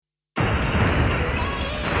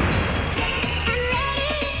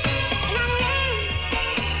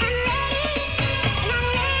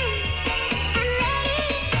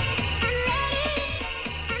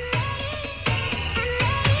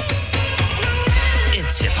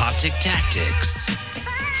Hiphoptictactics.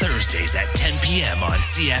 Thursdays at 10 p.m. on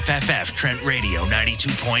CFFF Trent Radio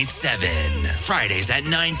 92.7. Fridays at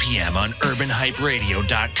 9 p.m. on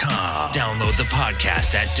UrbanHypeRadio.com. Download the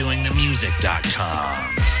podcast at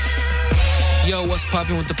DoingTheMusic.com. Yo, what's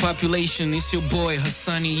poppin' with the population? It's your boy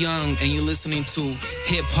Hassani Young, and you're listening to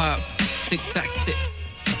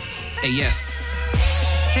Hiphoptictactics. Hey, yes.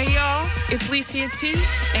 Hey, y'all, it's Licia T,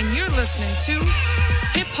 and you're listening to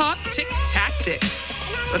Hiphoptictactics.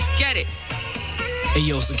 Let's get it. Hey,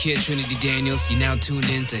 yo, it's the kid Trinity Daniels. You're now tuned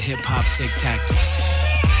in to Hiphoptictactics.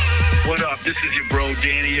 What up? This is your bro,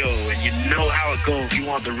 Danny O, and you know how it goes. You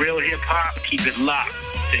want the real hip-hop? Keep it locked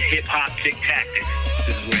to Hiphoptictactics.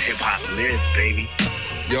 This is where hip-hop lives, baby.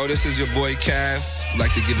 Yo, this is your boy Cass. I'd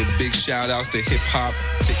like to give a big shout-outs to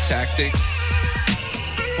Hiphoptictactics.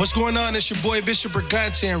 What's going on? It's your boy Bishop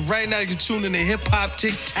Brigante, and right now you're tuned in to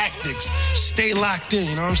Hiphoptictactics. Stay locked in,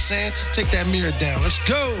 you know what I'm saying? Take that mirror down. Let's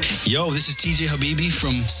go. Yo, this is TJ Habibi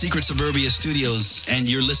from Secret Suburbia Studios, and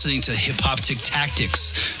you're listening to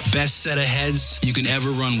Hiphoptictactics. Best set of heads you can ever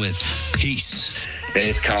run with. Peace. Hey,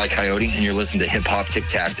 it's Kali Coyote, and you're listening to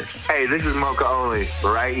Hiphoptictactics. Hey, this is Mocha Only,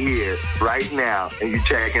 right here, right now, and you're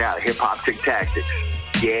checking out Hiphoptictactics.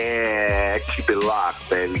 Yeah, keep it locked,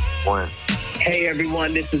 baby. One. Hey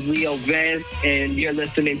everyone, this is Leo Vance, and you're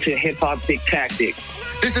listening to Hiphoptictactics.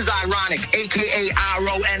 This is Ironic, aka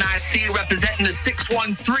IRONIC, representing the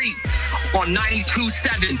 613 on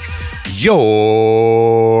 92.7.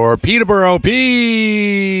 Your Peterborough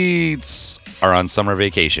Pete's are on summer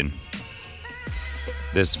vacation.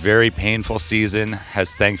 This very painful season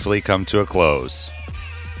has thankfully come to a close.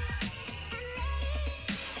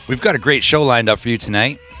 We've got a great show lined up for you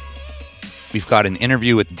tonight. We've got an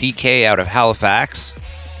interview with DK out of Halifax.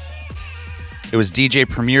 It was DJ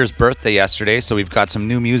Premier's birthday yesterday, so we've got some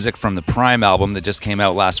new music from the Prime album that just came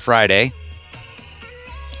out last Friday.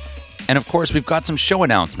 And of course, we've got some show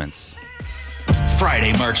announcements.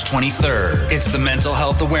 Friday, March 23rd, it's the Mental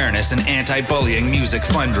Health Awareness and Anti-Bullying Music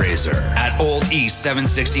Fundraiser at Old East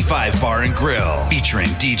 765 Bar and Grill, featuring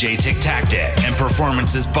DJ Tic-Tactic and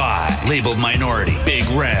performances by Labeled Minority, Big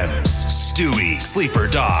Rems, Stewie, Sleeper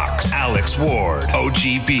Docs, Alex Ward,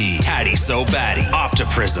 OGB, Tatty So Batty,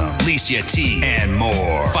 Optiprism, Licia T, and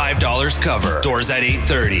more. $5 cover. Doors at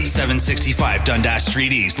 8:30, 765 Dundas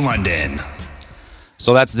Street East, London.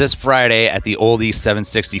 So that's this Friday at the Old East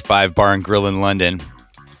 765 Bar and Grill in London.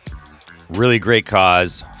 Really great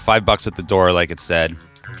cause. $5 at the door, like it said.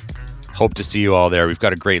 Hope to see you all there. We've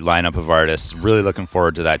got a great lineup of artists. Really looking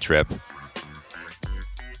forward to that trip.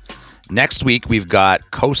 Next week, we've got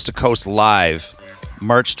Coast to Coast Live,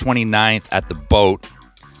 March 29th at the Boat.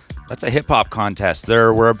 That's a hip-hop contest.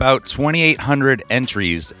 There were about 2,800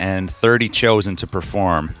 entries and 30 chosen to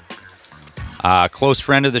perform. Close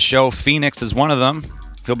friend of the show, Phoenix, is one of them.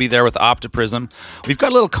 He'll be there with Optiprism. We've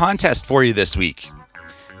got a little contest for you this week.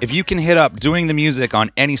 If you can hit up Doing the Music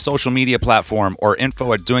on any social media platform or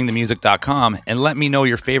info@doingthemusic.com and let me know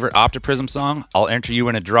your favorite Optiprism song, I'll enter you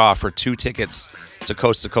in a draw for 2 tickets to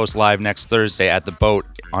Coast Live next Thursday at the Boat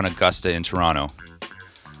on Augusta in Toronto.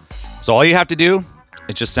 So all you have to do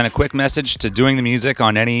is just send a quick message to Doing the Music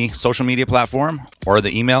on any social media platform or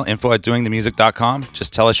the email info@doingthemusic.com.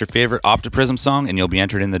 Just tell us your favorite Optiprism song and you'll be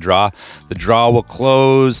entered in the draw. The draw will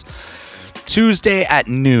close Tuesday at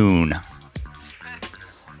noon.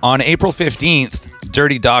 On April 15th,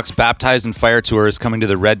 Dirty Doc's Baptized in Fire Tour is coming to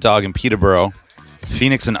the Red Dog in Peterborough.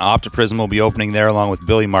 Phoenix and Optiprism will be opening there along with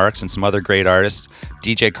Billy Marks and some other great artists.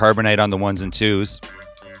 DJ Carbonite on the ones and twos.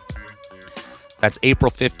 That's April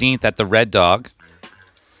 15th at the Red Dog.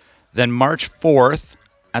 Then March 4th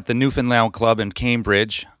at the Newfoundland Club in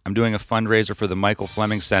Cambridge, I'm doing a fundraiser for the Michael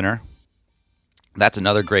Fleming Center. That's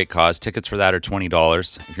another great cause. Tickets for that are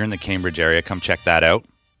 $20. If you're in the Cambridge area, come check that out.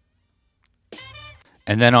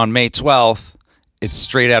 And then on May 12th, it's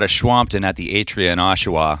straight out of Schwampton at the Atria in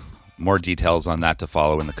Oshawa. More details on that to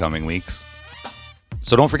follow in the coming weeks.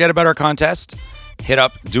 So don't forget about our contest. Hit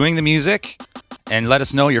up Doing the Music and let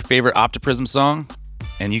us know your favorite Optiprism song.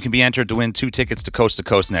 And you can be entered to win 2 tickets to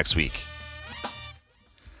Coast next week.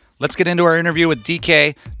 Let's get into our interview with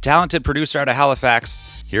DK, talented producer out of Halifax.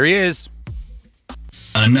 Here he is.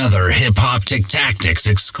 Another Hiphoptictactics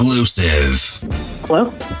exclusive.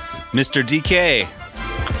 Hello? Mr. DK.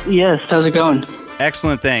 Yes, how's it going?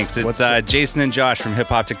 Excellent, thanks. It's Jason and Josh from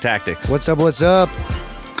Hiphoptictactics. What's up?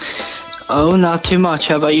 Oh, not too much.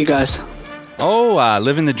 How about you guys? Oh,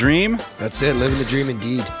 living the dream? That's it, living the dream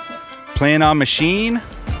indeed. Playing on Machine?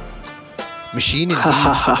 Machine indeed.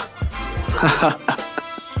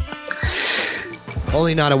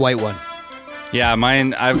 Only not a white one. Yeah,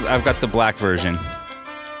 mine, I've got the black version.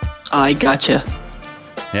 I gotcha.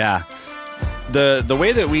 Yeah. The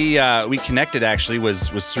way that we connected actually was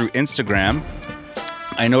through Instagram.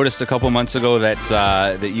 I noticed a couple months ago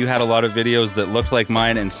that you had a lot of videos that looked like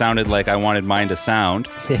mine and sounded like I wanted mine to sound.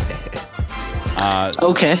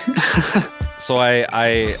 Okay. So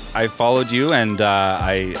I followed you, and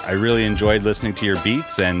I really enjoyed listening to your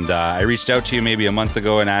beats, and I reached out to you maybe a month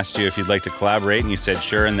ago and asked you if you'd like to collaborate, and you said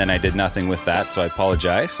sure, and then I did nothing with that, so I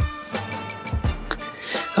apologize.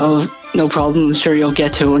 Oh, no problem. I'm sure you'll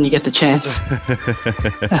get to it when you get the chance.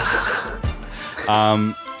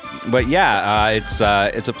 But yeah, it's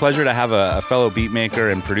a pleasure to have a fellow beat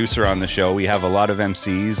maker and producer on the show. We have a lot of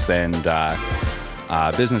MCs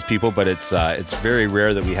and business people, but it's very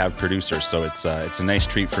rare that we have producers. So it's a nice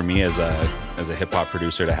treat for me as a hip hop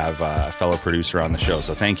producer to have a fellow producer on the show.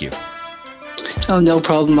 So thank you. Oh, no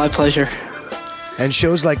problem. My pleasure. And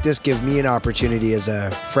shows like this give me an opportunity as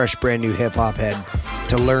a fresh, brand new hip hop head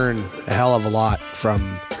to learn a hell of a lot from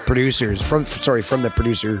producers, from the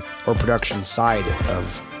producer or production side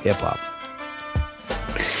of hip hop.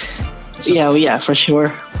 So, yeah, for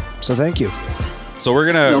sure. So thank you. So we're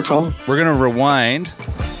gonna no problem. We're gonna rewind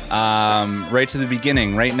right to the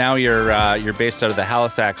beginning. Right now you're based out of the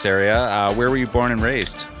Halifax area. Where were you born and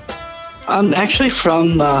raised? I'm actually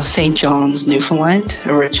from St. John's, Newfoundland,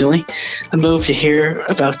 originally. I moved here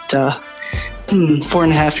about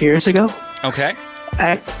 4.5 years ago. Okay.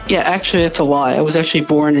 Actually, that's a lie. I was actually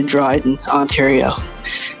born in Dryden, Ontario.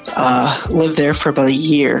 Lived there for about a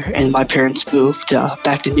year, and my parents moved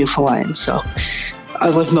back to Newfoundland. So I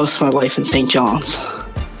lived most of my life in St. John's.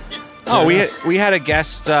 Oh, we had a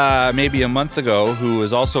guest maybe a month ago who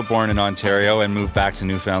was also born in Ontario and moved back to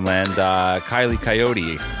Newfoundland, Kylie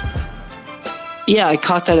Coyote. Yeah, I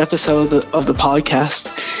caught that episode of the podcast.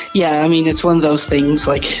 Yeah, I mean, it's one of those things,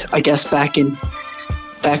 like, I guess back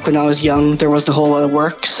when I was young, there wasn't a whole lot of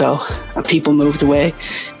work, so people moved away,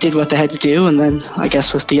 did what they had to do, and then I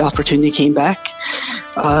guess with the opportunity came back,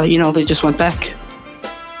 they just went back.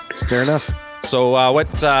 Fair enough. So what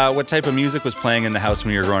type of music was playing in the house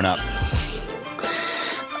when you were growing up?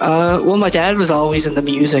 Well, my dad was always into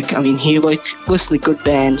music. I mean, he liked listening to good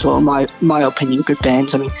bands. Well, in my opinion, good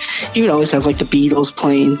bands. I mean, he would always have like the Beatles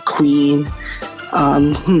playing, Queen.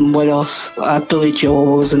 What else? Billy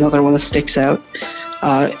Joel was another one that sticks out.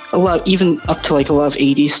 A lot, even up to like a lot of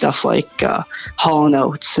 80s stuff like Hall &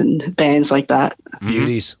 Oates and bands like that.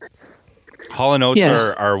 Beauties. Hall & Oates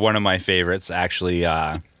are one of my favorites, actually.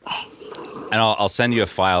 And I'll send you a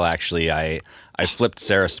file. Actually, I flipped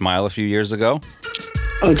Sarah Smile a few years ago.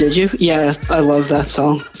 Oh, did you? Yeah, I love that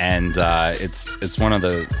song. And it's one of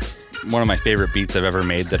my favorite beats I've ever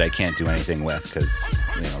made that I can't do anything with because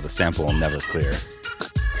the sample will never clear.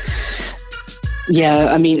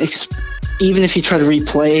 Yeah, I mean, even if you try to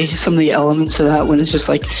replay some of the elements of that one, it's just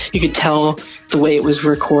like you could tell the way it was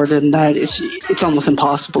recorded, and that it's almost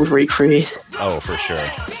impossible to recreate. Oh, for sure.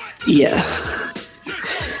 Yeah.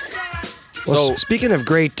 Well, So, speaking of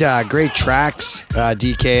great tracks,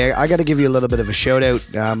 DK, I got to give you a little bit of a shout out.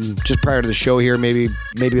 Just prior to the show here, maybe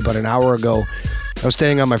about an hour ago, I was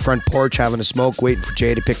standing on my front porch having a smoke, waiting for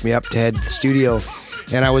Jay to pick me up to head to the studio,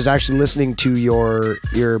 and I was actually listening to your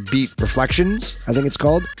beat Reflections, I think it's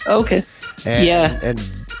called. Okay. And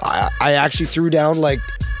I actually threw down like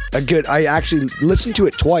I actually listened to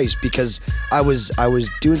it twice because I was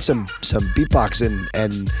doing some beatboxing,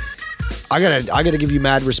 and I gotta give you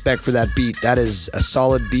mad respect for that beat. That is a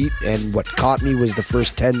solid beat, and what caught me was the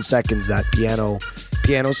first 10 seconds, that piano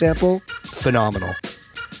sample. Phenomenal.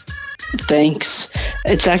 Thanks.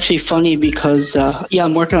 It's actually funny because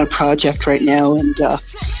I'm working on a project right now, and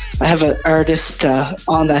I have an artist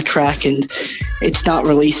on that track, and it's not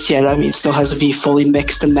released yet. I mean, it still has to be fully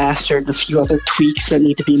mixed and mastered, and a few other tweaks that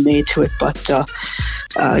need to be made to it. But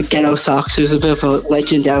Ghetto Socks, who's a bit of a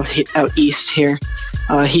legend out east here,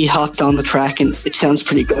 he hopped on the track, and it sounds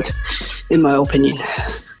pretty good, in my opinion.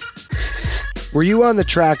 Were you on the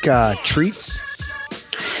track Treats?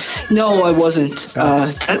 No, I wasn't.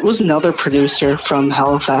 That was another producer from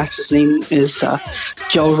Halifax. His name is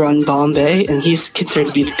Joe Run Bombay, and he's considered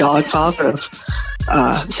to be the godfather of,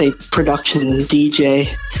 say, production and DJ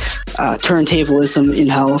turntablism in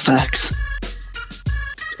Halifax.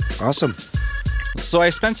 Awesome. So I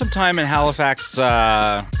spent some time in Halifax,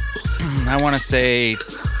 I want to say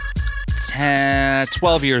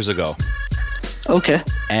 12 years ago. Okay.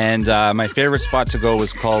 And my favorite spot to go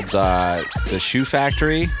was called the Shoe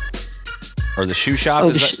Factory or the Shoe Shop.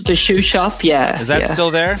 Oh, the Shoe Shop, yeah. Is that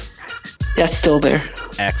still there? That's still there.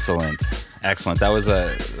 Excellent. That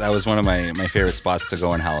was one of my favorite spots to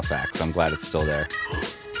go in Halifax. I'm glad it's still there.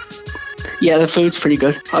 Yeah, the food's pretty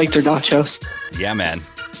good. I like their nachos. Yeah, man.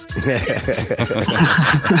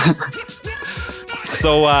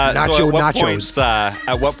 So, nachos.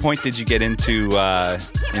 At what point did you get into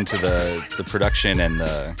the production and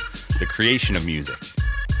the creation of music?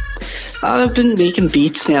 I've been making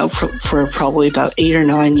beats now for probably about 8 or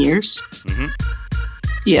 9 years. Mm-hmm.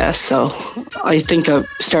 Yeah, so I think I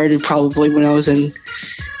started probably when I was in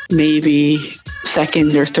maybe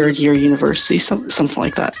second or third year university, something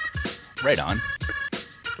like that. Right on.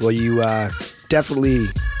 Well, you definitely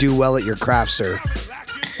do well at your craft, sir.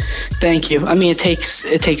 Thank you. I mean, it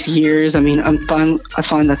takes years. I mean, I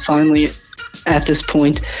find that finally at this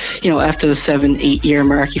point, after the 7-8 year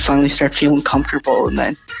mark, you finally start feeling comfortable, and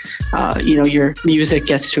then your music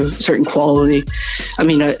gets to a certain quality. I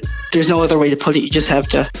mean, there's no other way to put it. You just have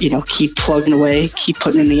to, keep plugging away, keep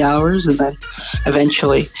putting in the hours, and then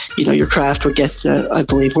eventually, your craft will get to, I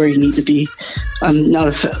believe, where you need to be. I'm not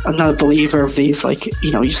a believer of these,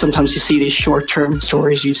 sometimes you see these short-term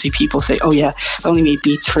stories. You see people say, "Oh yeah, I only made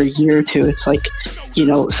beats for a year or two." It's like,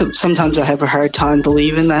 sometimes I have a hard time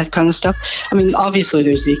believing that kind of stuff. I mean, obviously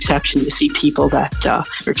there's the exception. You see people that are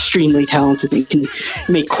extremely talented and can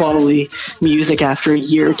make quality music after a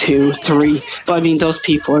year or 2, 3. But I mean, those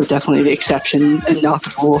people are definitely the exception and not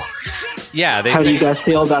the rule. Yeah. How do you guys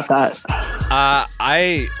feel about that?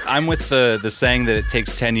 I'm with the saying that it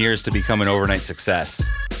takes 10 years to become an overnight success.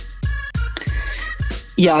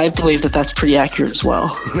 Yeah, I believe that that's pretty accurate as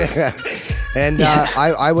well. And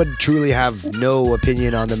I would truly have no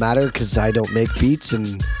opinion on the matter because I don't make beats,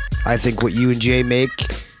 and I think what you and Jay make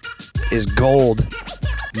is gold,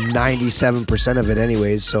 97% of it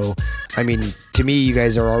anyways. So, I mean, to me, you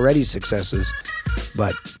guys are already successes.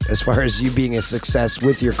 But as far as you being a success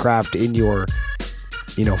with your craft in your,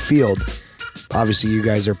 field, obviously you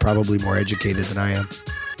guys are probably more educated than I am.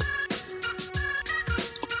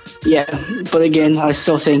 Yeah, but again, I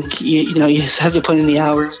still think you have to put in the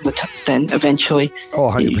hours, and then eventually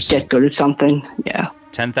 100%. You get good at something. Yeah,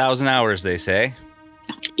 10,000 hours, they say.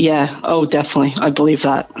 Yeah. Oh, definitely. I believe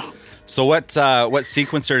that. So what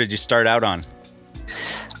sequencer did you start out on?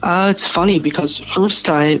 It's funny because first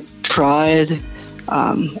I tried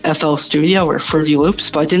FL Studio or Fruity Loops,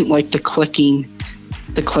 but I didn't like the clicking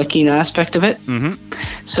aspect of it. Mm-hmm.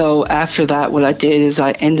 So after that, what I did is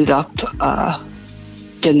I ended up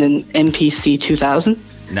getting an MPC 2000.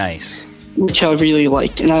 Nice. Which I really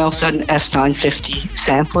liked. And I also had an S950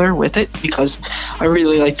 sampler with it because I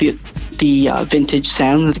really like the vintage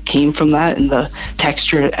sound that came from that and the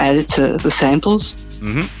texture it added to the samples.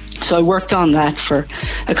 Mm-hmm. So I worked on that for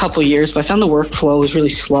a couple of years, but I found the workflow was really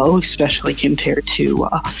slow, especially compared to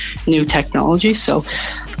new technology. So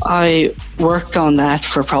I worked on that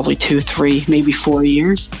for probably 2, 3, maybe 4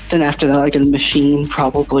 years. Then after that, I got a machine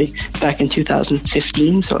probably back in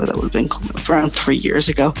 2015. So that would have been around 3 years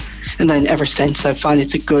ago. And then ever since, I find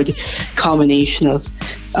it's a good combination of,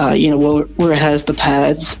 where it has the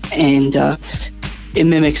pads and it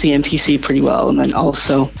mimics the MPC pretty well. And then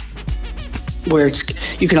also where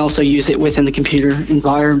you can also use it within the computer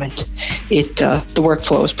environment. The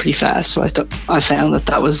workflow is pretty fast. So I found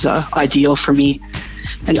that was ideal for me.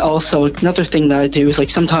 And also another thing that I do is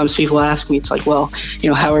sometimes people ask me, it's well,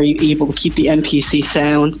 how are you able to keep the MPC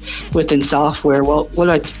sound within software? Well, what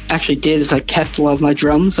I actually did is I kept a lot of my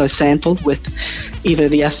drums I sampled with either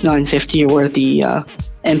the S950 or the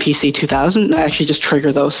MPC 2000. And I actually just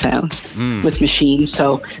trigger those sounds with machines.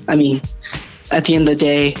 So, I mean, at the end of the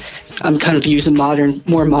day, I'm kind of using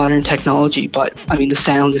more modern technology, but I mean, the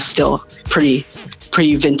sound is still pretty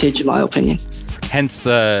vintage in my opinion. Hence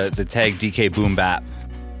the tag DK Boom Bap.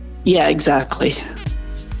 Yeah, exactly.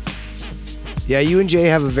 Yeah, you and Jay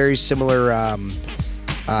have a very similar,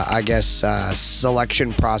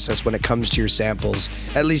 selection process when it comes to your samples,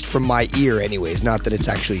 at least from my ear anyways. Not that it's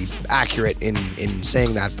actually accurate in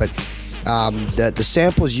saying that, but the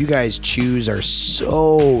samples you guys choose are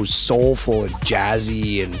so soulful and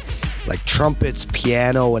jazzy and like trumpets,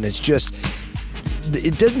 piano, and it's just...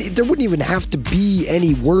 there wouldn't even have to be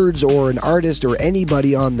any words or an artist or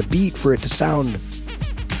anybody on the beat for it to sound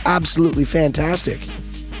absolutely fantastic.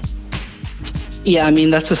 Yeah, I mean,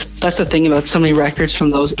 that's the thing about so many records from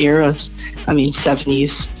those eras. I mean,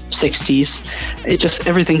 70s, 60s.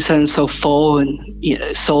 Everything sounds so full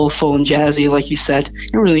and soulful and jazzy, like you said. You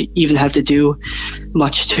don't really even have to do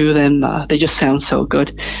much to them. They just sound so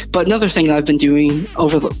good. But another thing I've been doing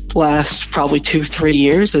over the last probably 2-3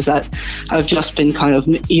 years is that I've just been kind of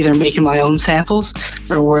either making my own samples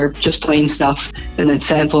or just playing stuff and then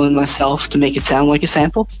sampling myself to make it sound like a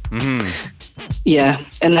sample. Mm-hmm. Yeah,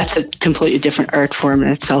 and that's a completely different art form in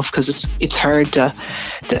itself because it's hard to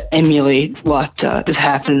emulate what is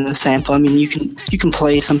happening in the sample. I mean, you can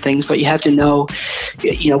play some things, but you have to know,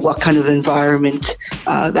 what kind of environment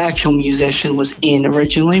the actual musician was in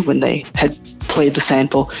originally when they had played the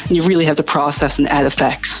sample, and you really have to process and add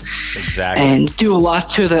effects. Exactly. And do a lot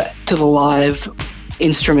to the live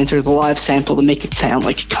instrument or the live sample to make it sound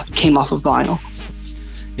like it came off of vinyl.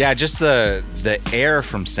 Yeah, just the air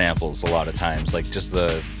from samples a lot of times, like just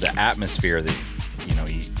the atmosphere that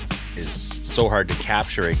is so hard to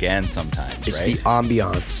capture again sometimes. It's right? the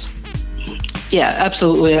ambiance. Yeah,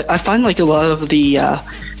 absolutely. I find like a lot of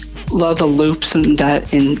the loops and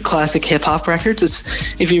that in classic hip hop records, it's,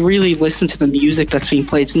 if you really listen to the music that's being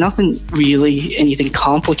played, it's nothing really anything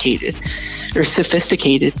complicated or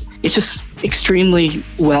sophisticated. It's just extremely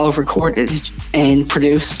well recorded and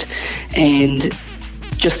produced, and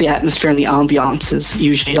just the atmosphere and the ambiance is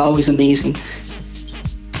usually always amazing.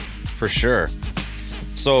 For sure.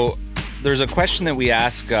 So there's a question that we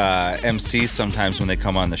ask MCs sometimes when they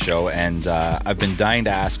come on the show, and I've been dying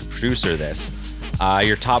to ask a producer this.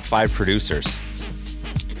 Your top 5 producers.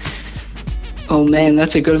 Oh man,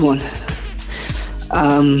 that's a good one.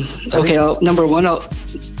 Okay, number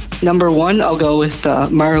one, I'll go with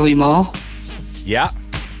Marley Marl. Yeah.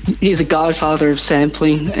 He's a godfather of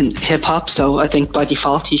sampling and hip hop, so I think by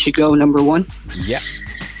default he should go number 1. Yeah.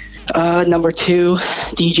 Number 2,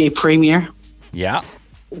 DJ Premier. Yeah.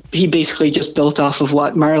 He basically just built off of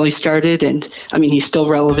what Marley started, and I mean he's still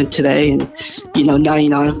relevant today, and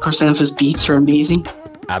 99% of his beats are amazing.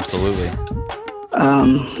 Absolutely.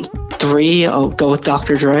 3, I'll go with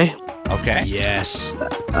Dr. Dre. Okay. Yes.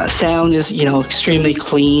 Sound is extremely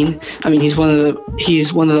clean. I mean he's one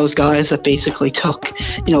of those guys that basically took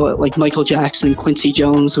like Michael Jackson and Quincy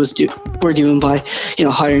Jones were doing by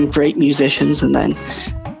hiring great musicians and then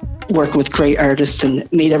working with great artists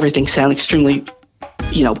and made everything sound extremely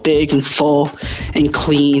big and full and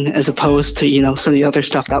clean, as opposed to some of the other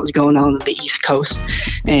stuff that was going on the East Coast.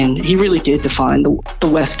 And he really did define the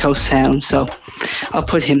West Coast sound, so I'll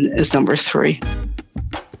put him as number 3.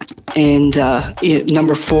 And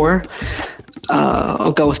number 4,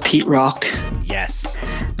 I'll go with Pete Rock. Yes.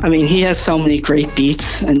 I mean, he has so many great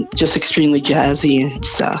beats and just extremely jazzy, and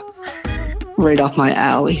it's right up my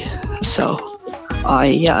alley. So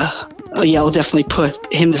I'll definitely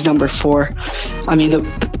put him as number 4. I mean, the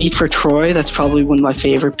beat for Troy, that's probably one of my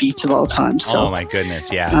favorite beats of all time. So, oh my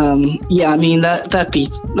goodness, yeah. I mean that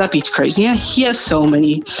beat's crazy. Yeah, he has so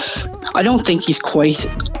many. I don't think he's quite.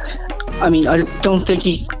 I mean, I don't think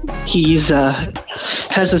he's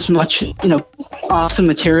has as much awesome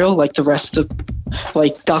material like the rest of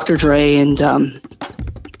like Dr. Dre and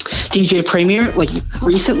DJ Premier, like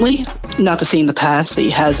recently. Not to say in the past that he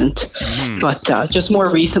hasn't, but just more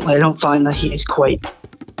recently, I don't find that he's quite.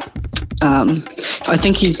 I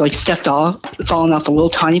think he's like fallen off a little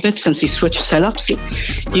tiny bit since he switched setups.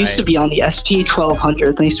 He used to be on the SP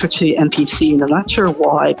 1200, then he switched to the MPC, and I'm not sure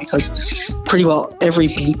why, because pretty well every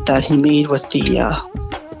beat that he made with the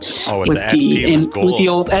SP was gold. With the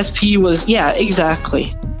old SP was, yeah,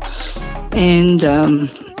 exactly. And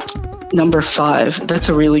number 5, that's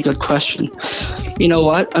a really good question. You know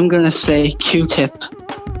what? I'm gonna say Q-Tip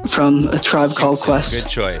from A Tribe Called Quest. Good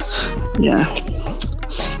choice. Yeah.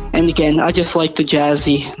 And again, I just like the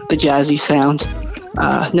jazzy sound.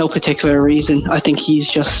 No particular reason. I think he's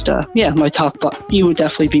just my top. He would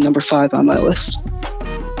definitely be number 5 on my list.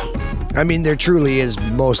 I mean, there truly is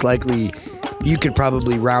most likely. You could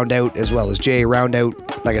probably round out, as well as Jay, round out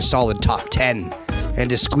like a solid top 10, and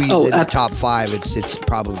to squeeze in the top 5, it's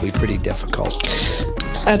probably pretty difficult.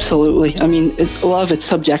 Absolutely. I mean, a lot of it's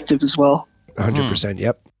subjective as well. 100%.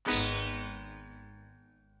 Yep.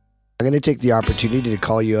 I'm going to take the opportunity to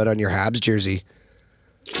call you out on your Habs jersey.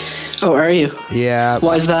 Oh, are you? Yeah.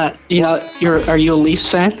 Why is that? Are you a Leafs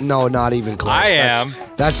fan? No, not even close. I am.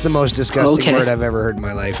 That's the most disgusting word I've ever heard in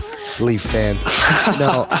my life. Leaf fan.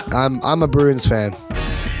 No, I'm a Bruins fan.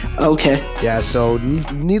 Okay. Yeah, so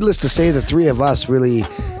needless to say, the three of us really,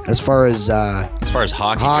 as far as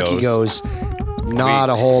hockey goes, not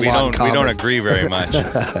a whole lot in common. We don't agree very much.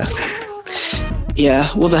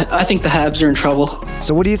 Yeah, well, I think the Habs are in trouble.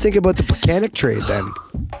 So what do you think about the Plekanec trade then?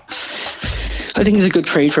 I think it's a good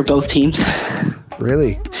trade for both teams.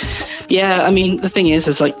 Really? Yeah, I mean, the thing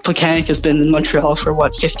is like Plekanec has been in Montreal for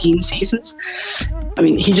 15 seasons? I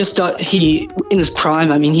mean, in his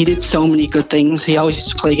prime, I mean, he did so many good things. He always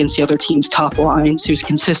used to play against the other team's top lines. He was a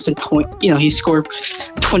consistent point. He scored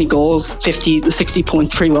 20 goals, 50 to 60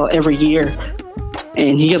 points pretty well every year.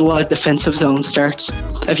 and he got a lot of defensive zone starts.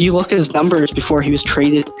 If you look at his numbers before he was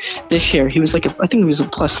traded this year, he was like, I think he was a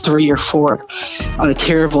 +3 or 4 on a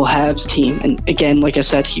terrible Habs team. And again, like I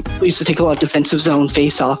said, he used to take a lot of defensive zone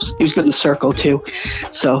faceoffs. He was good in the circle too.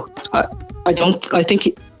 So I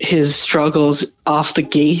think his struggles out of the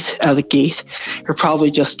gate, are probably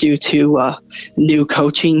just due to new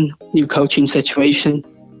coaching situation,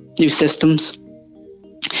 new systems.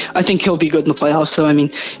 I think he'll be good in the playoffs, though. I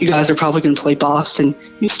mean, you guys are probably going to play Boston.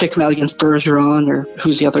 You stick him out against Bergeron, or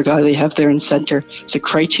who's the other guy they have there in center? Is it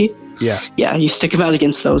Krejci? Yeah. Yeah, you stick him out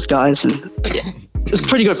against those guys, and yeah, it's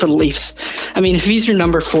pretty good for the Leafs. I mean, if he's your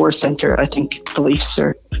number 4 center, I think the Leafs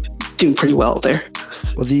are doing pretty well there.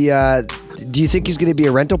 Well, do you think he's going to be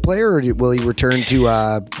a rental player, or will he return to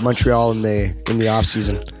Montreal in the off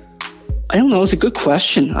season? I don't know. It's a good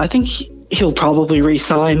question. I think he'll probably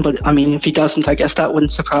re-sign, but I mean, if he doesn't, I guess that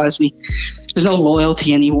wouldn't surprise me. There's no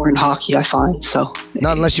loyalty anymore in hockey, I find. So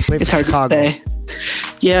not unless you play for Chicago.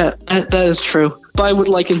 Yeah, that is true. But I would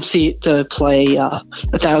like him to play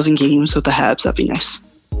 1,000 games with the Habs. That'd be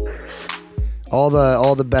nice. All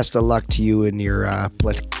the best of luck to you in your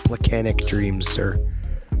platonic dreams, sir.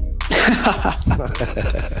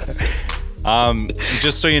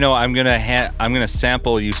 Just so you know, I'm gonna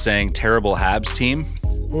sample you saying "terrible Habs team."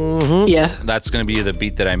 Mm-hmm. Yeah, that's gonna be the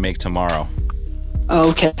beat that I make tomorrow.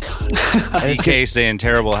 Okay. DK saying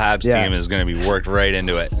 "terrible Habs team" is gonna be worked right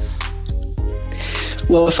into it.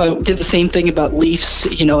 Well, if I did the same thing about Leafs,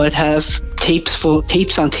 I'd have tapes on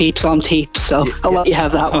tapes. So I'll let you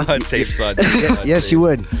have that one. Tapes on. Yes, you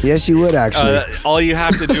would. Yes, you would actually. All you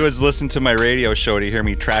have to do is listen to my radio show to hear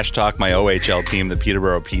me trash talk my OHL team, the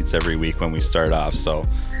Peterborough Petes, every week when we start off. So.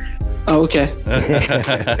 Oh, okay.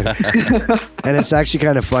 And it's actually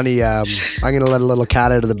kind of funny. I'm going to let a little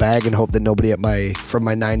cat out of the bag and hope that nobody from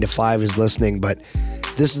my 9 to 5 is listening. But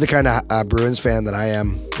this is the kind of Bruins fan that I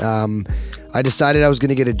am. I decided I was going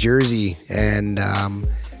to get a jersey, and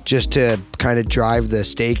just to kind of drive the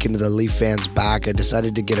stake into the Leaf fans' back, I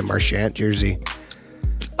decided to get a Marchand jersey.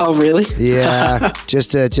 Oh, really? Yeah,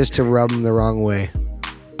 just to rub them the wrong way.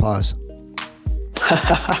 Pause.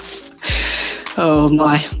 Oh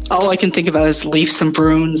my! All I can think about is Leafs and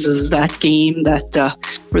Bruins. Is that game that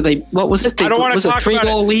where they? What was it? I don't want to talk about it.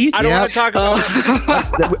 3-goal lead. I don't want to talk about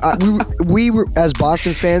it. We as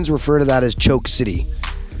Boston fans refer to that as Choke City.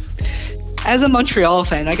 As a Montreal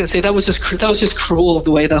fan, I gotta say that was just cruel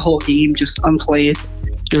the way the whole game just unplayed.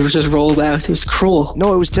 It was just rolled out. It was cruel.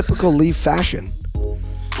 No, it was typical Leaf fashion.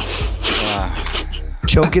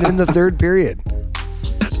 Choke it in the third period.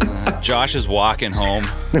 Josh is walking home.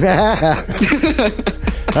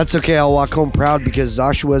 That's okay. I'll walk home proud because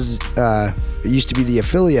Oshawa's used to be the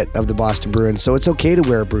affiliate of the Boston Bruins, so it's okay to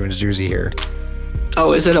wear a Bruins jersey here.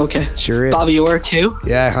 Oh, is it okay? Sure is. Bobby Orr too?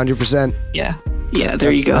 Yeah, 100%. Yeah,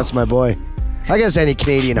 there you go. That's my boy. I guess any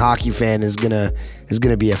Canadian hockey fan is gonna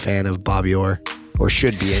be a fan of Bobby Orr, or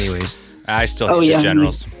should be, anyways. I still hate the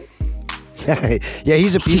Generals. Yeah,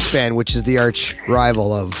 he's a Peace fan, which is the arch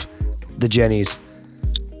rival of the Jennies.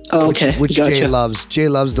 Oh, okay. Which gotcha. Jay loves. Jay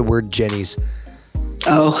loves the word Jennies.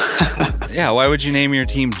 Oh. Yeah, why would you name your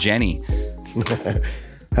team Jenny?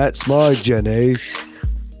 That's my Jenny.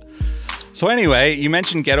 So anyway, you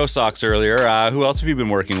mentioned Ghetto Socks earlier. Who else have you been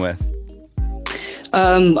working with?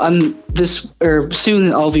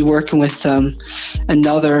 Soon I'll be working with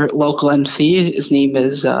another local MC. His name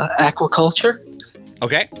is Aquaculture.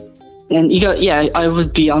 Okay. And I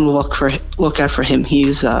would be on the lookout for him.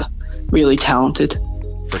 He's really talented.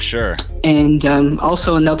 For sure. And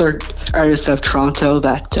also another artist out of Toronto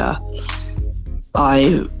that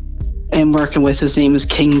I am working with. His name is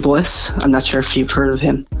King Bliss. I'm not sure if you've heard of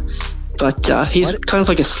him, but he's kind of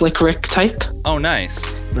like a Slick Rick type. Oh,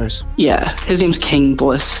 nice. Nice. Yeah, his name's King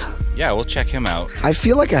Bliss. Yeah, we'll check him out. I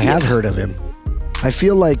feel like I have heard of him. I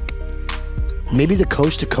feel like maybe the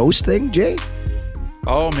Coast to Coast thing, Jay?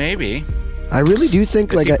 Oh, maybe. I really do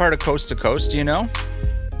think Is he part of Coast to Coast, do you know?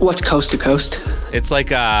 What's Coast to Coast? It's like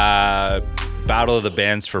a battle of the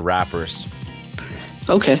bands for rappers.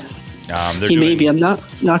 Okay. Maybe, I'm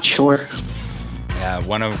not sure. Yeah,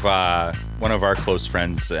 one of our close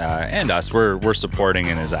friends and us, we're supporting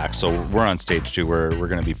in his act, so we're on stage too. We're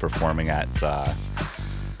going to be performing at.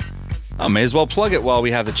 I may as well plug it while we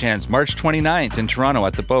have the chance. March 29th in Toronto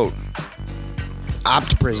at the Boat.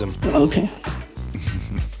 Optiprism. Okay.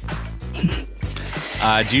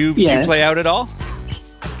 Do you play out at all?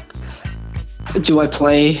 Do I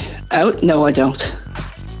play out? No, I don't.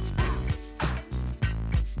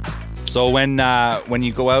 So when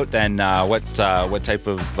you go out, then what type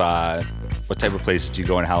of places do you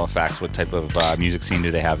go in Halifax? What type of music scene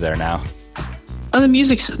do they have there now? The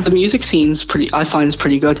music scene's I find is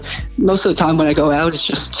pretty good. Most of the time when I go out, it's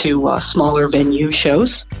just to smaller venue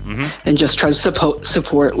shows and just try to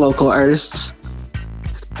support local artists.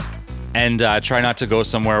 And try not to go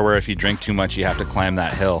somewhere where if you drink too much, you have to climb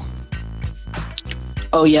that hill.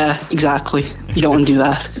 Oh yeah, exactly. You don't want to do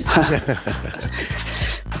that.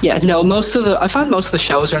 Yeah, no. I find most of the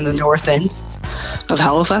shows are in the north end of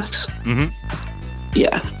Halifax.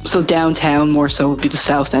 Yeah, so downtown more so would be the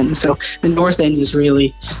south end. So the north end is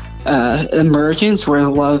really emergence where a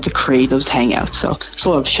lot of the creatives hang out. So there's a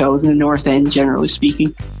lot of shows in the north end, generally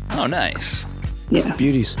speaking. Oh, nice. Yeah.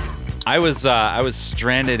 Beauties. I was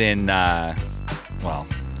stranded in, well,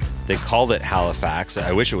 they called it Halifax.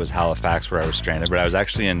 I wish it was Halifax where I was stranded, but I was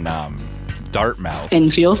actually in Dartmouth.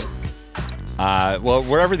 Enfield? Well,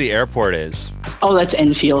 wherever the airport is. Oh, that's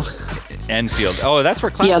Enfield. Enfield. Oh, that's where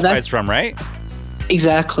Classified's from, right?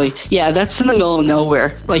 Exactly. Yeah, that's in the middle of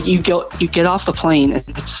nowhere. Like you get off the plane and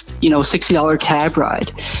it's, $60 cab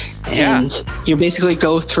ride. And you basically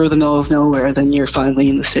go through the middle of nowhere, then you're finally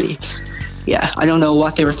in the city. Yeah, I don't know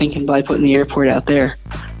what they were thinking by putting the airport out there.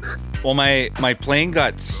 Well, my plane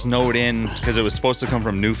got snowed in because it was supposed to come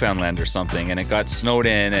from Newfoundland or something, and it got snowed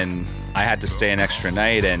in, and I had to stay an extra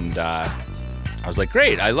night, and I was like,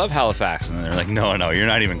 great, I love Halifax. And they're like, no, you're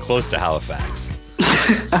not even close to Halifax.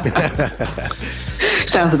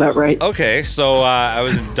 Sounds about right. Okay, so I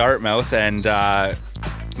was in Dartmouth, and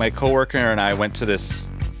my coworker and I went to this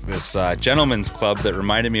gentleman's club that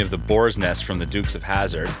reminded me of the Boar's Nest from the Dukes of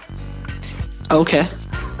Hazzard. Okay.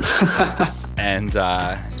 And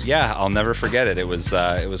I'll never forget it. It was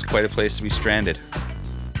quite a place to be stranded.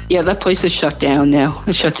 Yeah, that place is shut down now.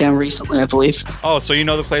 It shut down recently, I believe. Oh, so you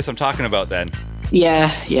know the place I'm talking about then?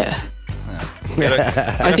 Yeah.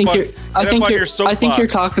 I think you're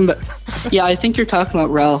talking about. Yeah, I think you're talking about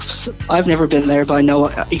Ralph's. I've never been there, but I know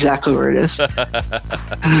exactly where it is.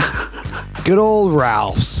 Good old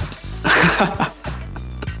Ralph's.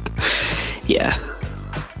 Yeah.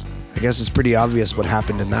 I guess it's pretty obvious what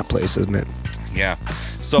happened in that place, isn't it? Yeah.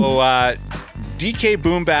 So, DK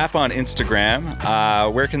Boom Bap on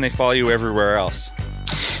Instagram. Where can they follow you everywhere else?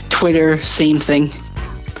 Twitter, same thing.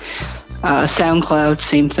 SoundCloud,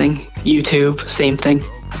 same thing. YouTube, same thing.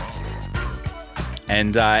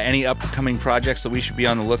 And any upcoming projects that we should be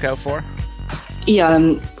on the lookout for? Yeah,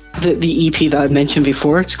 the EP that I mentioned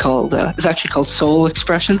before, it's actually called Soul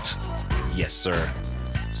Expressions. Yes, sir.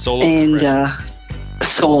 Soul Expressions.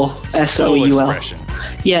 Soul, S-O-U-L. Soul Expressions.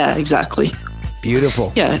 Yeah, exactly.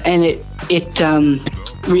 Beautiful. Yeah, and it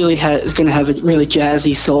really is going to have a really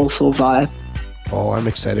jazzy, soulful vibe. Oh, I'm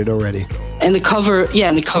excited already. And the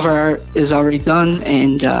cover art is already done,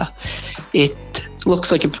 and it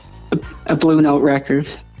looks like a Blue Note record,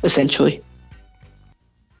 essentially.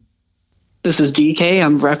 This is DK.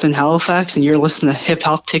 I'm repping Halifax, and you're listening to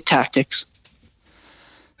Hiphoptictactics.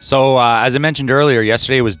 So, as I mentioned earlier,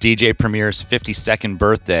 yesterday was DJ Premier's 52nd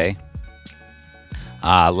birthday.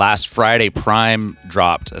 Last Friday, Prime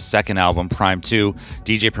dropped a second album, Prime 2.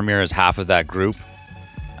 DJ Premier is half of that group.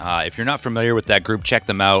 If you're not familiar with that group, check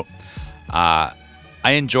them out. I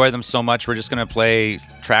enjoy them so much. We're just going to play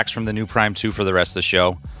tracks from the new Prime 2 for the rest of the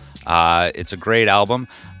show. It's a great album.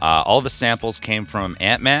 All the samples came from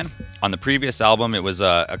Ant-Man. On the previous album, it was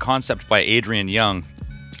a concept by Adrian Young.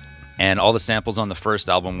 And all the samples on the first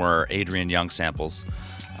album were Adrian Young samples.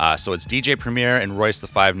 So it's DJ Premier and Royce the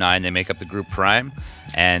 5'9". They make up the group Prime.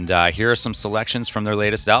 And here are some selections from their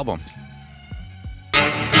latest album.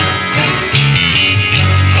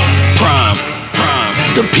 Prime.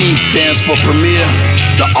 The P stands for Premier.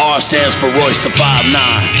 The R stands for Royce the 5'9".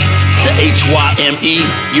 The H-Y-M-E,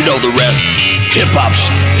 you know the rest. Hip-hop sh*.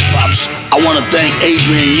 I want to thank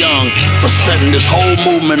Adrian Young for setting this whole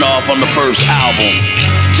movement off on the first album.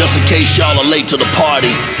 Just in case y'all are late to the party,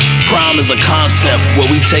 Prime is a concept where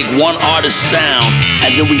we take one artist's sound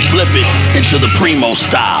and then we flip it into the Primo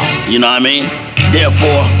style. You know what I mean?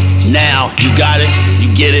 Therefore, now you got it, you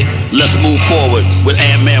get it. Let's move forward with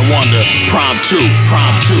Ant-Man Wonder, Prime 2,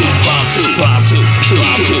 Prime 2, Prime 2, Prime 2,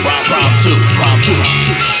 Prime 2, Prime 2, Prime 2, Prime 2.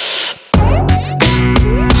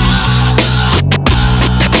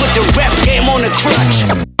 Put the rap game on the crutch.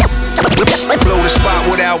 Blow the spot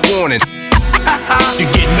without warning. You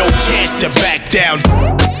get no chance to back down.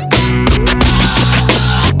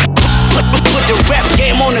 Put the rap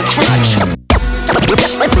game on the crutch.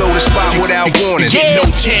 Blow the spot without warning. You get no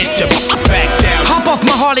chance to back down. Hop off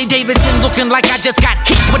my Harley Harley Davidson looking like I just got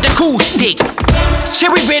hit with a cool stick.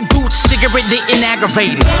 Cherry red boots, cigarette lit and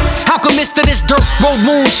aggravated. Alchemist to this dirt road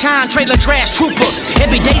moonshine, trailer trash trooper.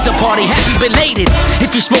 Every day's a party, happy belated.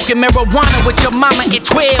 If you're smoking marijuana with your mama at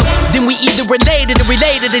 12, then we either related or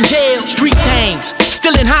related in jail. Street things,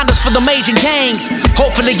 stealing Hondas for the Asian gangs.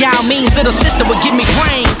 Hopefully y'all means little sister would give me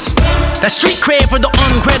brains. That street cred for the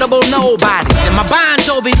uncredible nobodies. And my Bon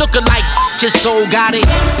Jovi looking like just so got it.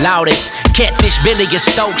 Louded, catfish Billy is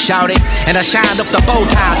stoked, shouted. And I shined up the bow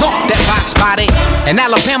ties, that box body. And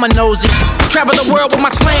Alabama knows it. Travel the world with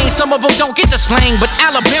my slang. Some of them don't get the slang, but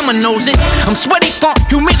Alabama knows it. I'm sweaty funk,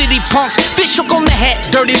 humidity punks. Fish hook on the hat,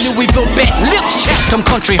 dirty Louisville bet. Lips chapped, I'm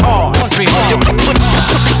country hard. Country hard.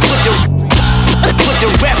 Put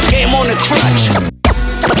the rap game on the crutch.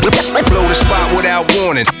 Blow the spot without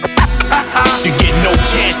warning. You get no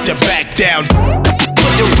chance to back down.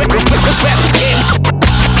 Put the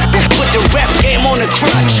rap game on the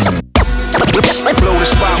crutch. Blow the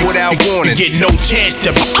spot without warning. You get no chance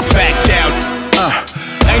to back down.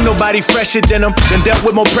 Ain't nobody fresher than them, done dealt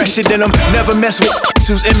with more pressure than them. Never mess with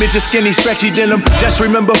whose image is skinny, stretchy than them. Just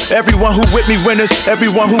remember, everyone who with me winners,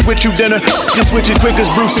 everyone who with you dinner. Just with you quick as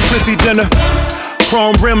Bruce and Chrissy Jenner.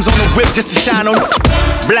 Chrome rims on the whip just to shine on.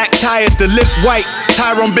 Black tires, the lip white,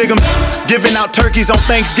 Tyrone Biggums. Giving out turkeys on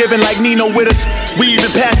Thanksgiving like Nino with us. We even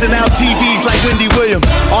passing out TVs like Wendy Williams.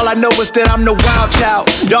 All I know is that I'm the wild child.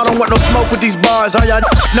 Y'all don't want no smoke with these bars. All y'all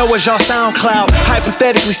know is y'all SoundCloud.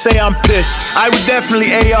 Hypothetically say I'm pissed. I would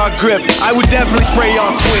definitely AR grip. I would definitely spray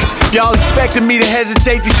y'all quick. Y'all expecting me to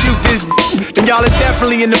hesitate to shoot this, then y'all are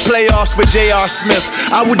definitely in the playoffs with J.R. Smith.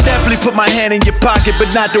 I would definitely put my hand in your pocket,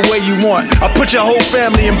 but not the way you want. I'll put your whole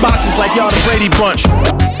family in boxes like y'all the Brady Bunch.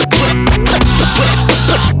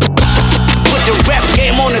 Put the rap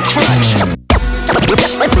game on the crutch.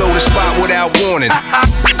 Blow the spot without warning.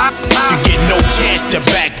 You get no chance to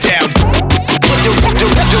back down. Put the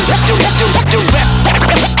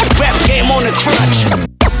rap game on the crutch.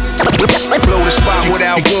 Blow the spot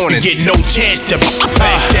without warning. You get no chance to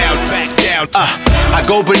back down, back down. I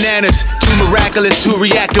go bananas, too miraculous to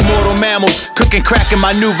react to mortal mammals. Cooking crack in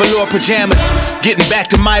my new velour pajamas. Getting back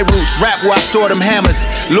to my roots, rap where I store them hammers.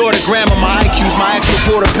 Lord of grammar, my IQ's my actual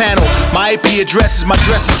quarter panel. My IP address is my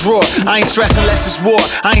dresser's drawer. I ain't stressing less is war.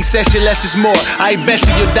 I ain't said shit less is more. I bet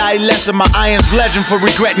you you'll die lesser. My iron's legend for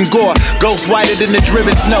regretting gore. Ghost whiter than the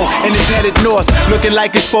driven snow, and it's headed north. Looking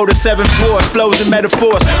like it's 4 to 7 floors. Flows and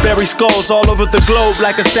metaphors. Bury skulls all over the globe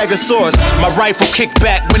like a stegosaurus. My rifle kick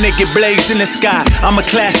back when they get blazed in the sky. I'm a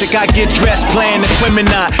classic, I get dressed playing the Quimini.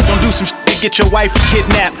 Don't do some shit to get your wife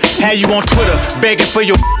kidnapped. Have you on Twitter begging for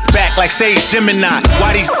your back like Sage Gemini.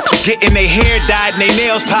 Why these getting their hair dyed and their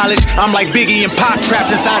nails polished? I'm like Biggie and Pac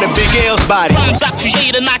trapped inside of Big L's body. Rhymes I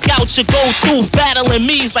create and knock out your go-to. Battling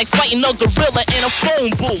me's like fighting a gorilla in a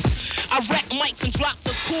phone booth. I wreck mics and drop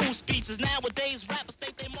the cool speeches. Nowadays rappers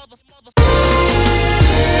think they mother.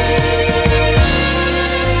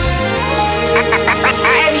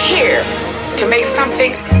 I am here to make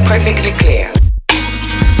something perfectly clear.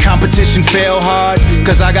 Competition fail hard,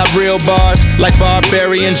 cause I got real bars. Like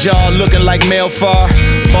barbarian jaw, looking like male far.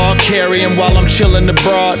 Ball carrying while I'm chilling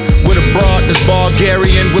abroad. With a broad that's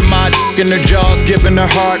Bulgarian. With my in her jaws, giving her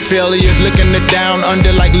heart failure. Licking it down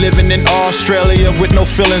under like living in Australia. With no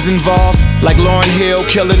feelings involved. Like Lauryn Hill,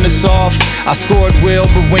 killing us off. I scored well,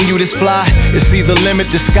 but when you this fly, it's either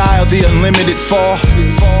limit the sky or the unlimited fall.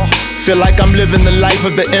 Feel like I'm living the life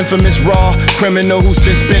of the infamous raw criminal who's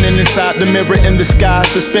been spinning inside the mirror in the sky,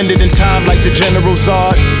 suspended in time like the General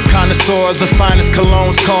Zod. Connoisseur of the finest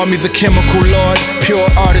colognes, call me the chemical lord. Pure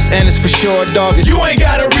artist and it's for sure, dog. You ain't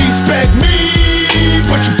gotta respect me,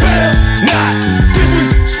 but you better not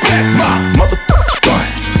disrespect my motherfucker.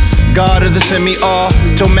 God of the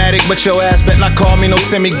semi-automatic, but your ass bet not call me no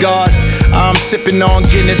semi-god. I'm sipping on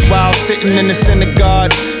Guinness while sitting in the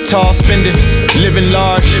synagogue. Tall spending, living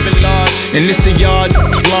large. And this the yard,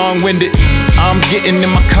 long-winded. I'm getting in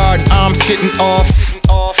my car and I'm skidding off.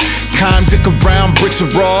 Convict around, bricks are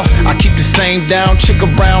raw. I keep the same down, chick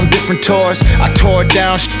around, different tours. I tore it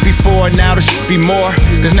down before, now there should be more.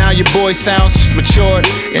 Cause now your boy sounds just matured.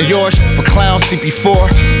 And yours for clowns CP4.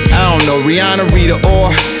 I don't know, Rihanna, Rita,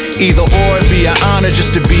 or either or, it'd be an honor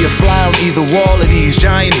just to be a fly on either wall of these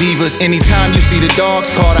giant divas. Anytime you see the dogs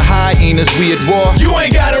call the hyenas, we at war. You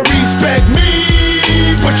ain't gotta respect me,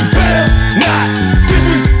 but you better not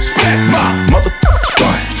disrespect my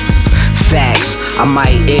motherfucker. Facts, I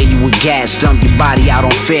might air you a gas, dump your body out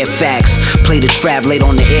on Fairfax. Play the trap late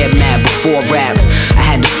on the air mat before rap. I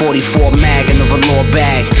had the 44 mag in the velour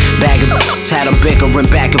bag. Bag of had them bickering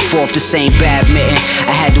back and forth, this ain't badminton.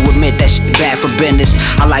 I had to admit that shit bad for business.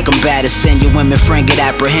 I like them bad as send your women friend get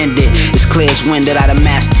apprehended. It's clear as wind that I'd have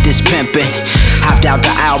mastered this pimpin'. Hopped out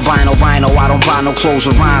the albino rhino, I don't buy no clothes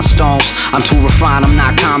with rhinestones. I'm too refined, I'm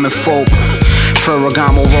not common folk.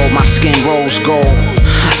 Ferragamo road, my skin rose gold.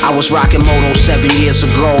 I was rocking Moto 7 years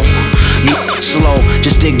ago. You slow,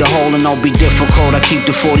 just dig the hole and don't be difficult. I keep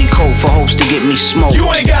the 40 coat for hopes to get me smoked. You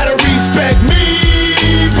ain't gotta respect me,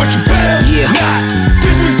 but you better not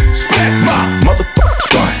disrespect my motherfucking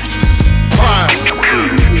gun. Crime.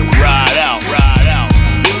 Ride out, ride out.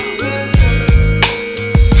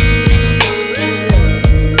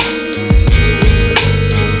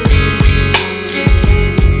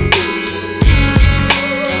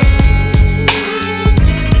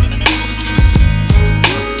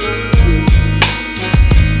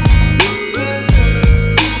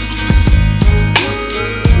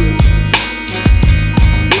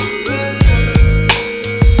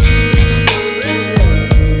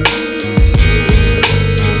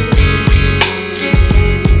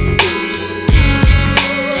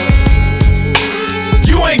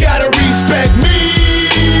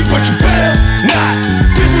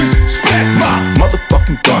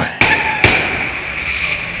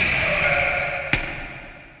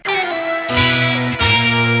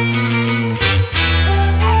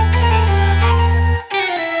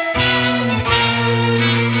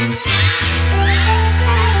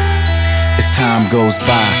 Goes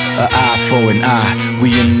by, an eye for an eye.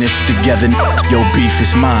 We in this together, your beef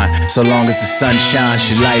is mine. So long as the sun shines,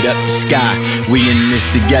 she light up the sky. We in this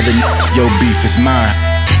together, your beef is mine.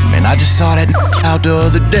 Man, I just saw that out the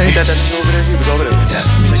other day.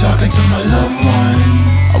 That's me talking to my loved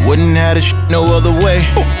ones. I wouldn't have this no other way.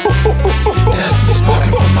 That's me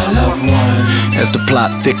sparking for my loved ones. As the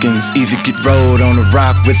plot thickens, either get rolled on a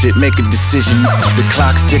rock with it, make a decision. The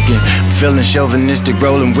clock's ticking. I'm feeling chauvinistic,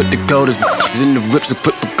 rolling with the coldest in the whips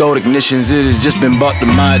equipped with gold ignitions. It has just been brought to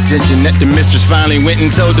my attention that the mistress finally went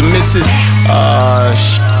and told the missus.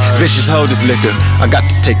 Vicious, hold this liquor. I got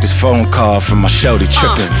to take this phone call from my shorty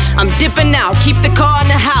tripping. I'm dipping out, keep the car in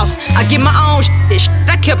the house. I get my own shit.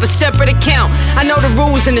 I kept a separate account. I know the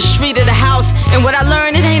rules in the street of the house, and what I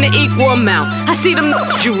learned, it ain't an equal amount. I see them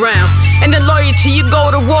you round, and the loyalty, you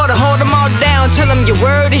go to water, hold them all down. Tell them your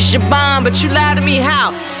word is your bond, but you lie to me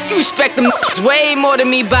how? You respect them way more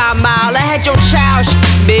than me by a mile. I had your child,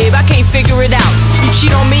 babe, I can't figure it out. You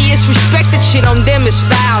cheat on me, it's respect, the cheat on them is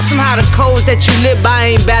foul. Somehow the codes that you live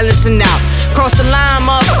by ain't balancing out. Cross the line,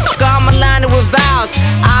 motherfucker, I'm aligning with vows.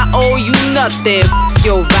 I owe you nothing,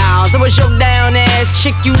 your vows. I was your down ass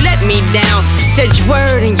chick, you let me down. Said your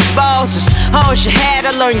word and your balls is all you had.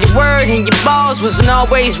 I learned your word and your balls wasn't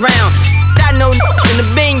always round. I know in the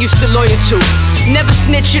bang you still loyal to. Never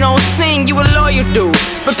snitch, you don't sing, you a loyal dude.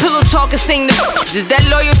 But pillow talk and sing the is that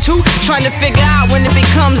loyal too? Trying to figure out when it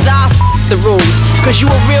becomes the rules. Cause you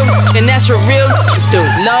a real and that's what real do.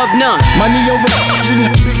 Love none. Money over and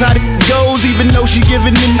how it goes. Even though she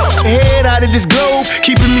giving me head out of this globe,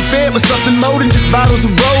 keeping me fed with something more than just bottles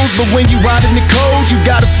of rose. But when you ride in the cold, you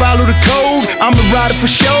gotta follow the code. I'm a rider for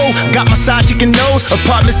show. Got my side chicken nose.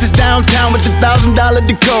 Apartments that's downtown with the $1,000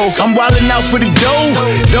 decor. I'm wildin' out for the dough.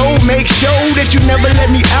 Make sure that you never let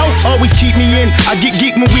me out. Always keep me in. I get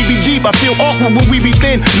geek when we be deep. I feel awkward when we be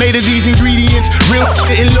thin. Made of these ingredients, real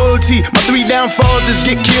and loyalty. My 3 downfalls is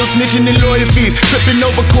get killed, snitching and lawyer fees. Tripping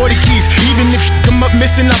over quarter keys. Even if come up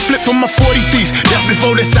missing, I flip from my 40 thieves. Death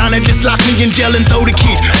before the sign and just lock me in jail and throw the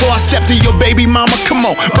keys. Before I step to your baby mama, come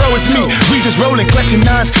on, bro, it's me. We just rolling, clutching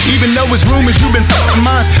nines. Even though it's rumors, you been fucking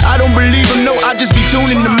mines. I don't believe them, no, I just be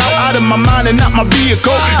tuning them out of my mind and not my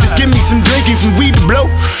vehicle. Just give me some drinking, some weed to blow.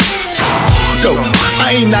 Though,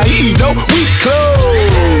 I ain't naive, though. We close.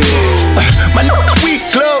 We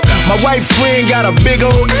close. My wife's friend got a big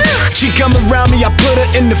old. She come around me, I put her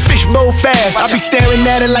in the fishbowl fast. I be staring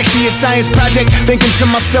at her like she a science project, thinking to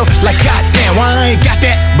myself like, goddamn, why I ain't got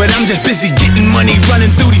that? But I'm just busy getting money, running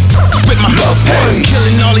through these with my love one,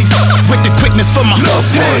 killing all these with the quickness for my love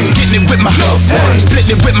one, getting it with my love one,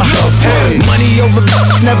 splitting it with my love one. Money over,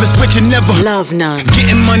 never switching, never love none.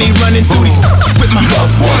 Getting money, running through these with my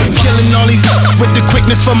love one, killing all these with the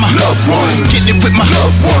quickness for my love one, getting it with my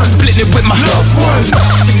love one, splitting it with my love one.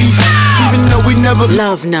 These even though we never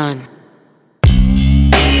love none.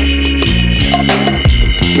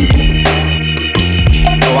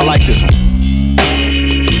 Oh, I like this one.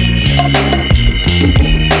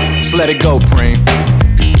 Just let it go, Preem.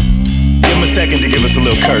 Give him a second to give us a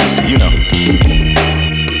little courtesy, you know.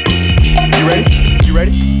 You ready? You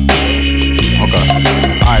ready?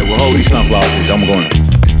 hold these sunflower seeds. I'm going to.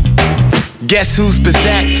 Guess who's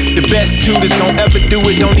Bazak? The best two that's gon' ever do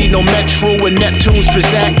it. Don't need no Metro or Neptune's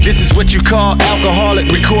Trizak. This is what you call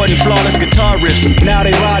alcoholic recording flawless guitar riffs. Now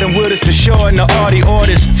they riding with us for sure in the Audi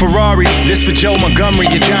orders. Ferrari, this for Joe Montgomery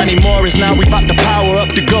and Johnny Morris. Now we bout to power up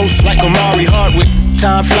the ghosts like Omari Hardwick.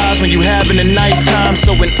 Time flies when you having a nice time.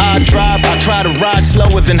 So when I drive, I try to ride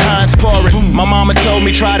slower than Heinz pouring. My mama told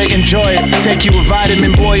me try to enjoy it. Take you a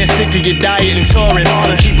vitamin, boy, and stick to your diet and touring.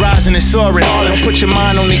 Keep rising and soaring. Don't put your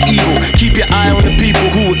mind on the evil. Keep your eye on the people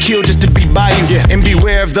who would kill just to be by you. And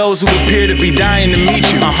beware of those who appear to be dying to meet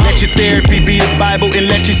you. Let your therapy be the Bible and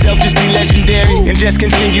let yourself just be legendary. And just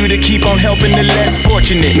continue to keep on helping the less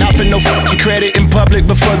fortunate. Not for no fucking credit in public,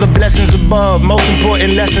 but for the blessings above. Most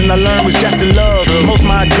important lesson I learned was just to love. Most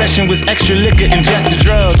my aggression was extra liquor and just the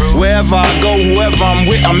drugs. Wherever I go, whoever I'm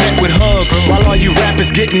with, I'm met with hugs. While all you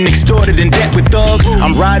rappers getting extorted in debt with thugs,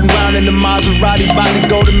 I'm riding around in the Maserati, about to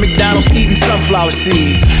go to McDonald's, eating sunflower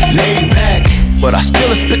seeds. Laid back, but I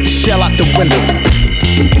still spit the shell out the window.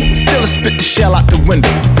 Still spit the shell out the window.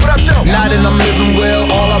 What up, though? Now that I'm living well,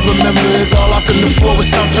 all I remember is all I can afford was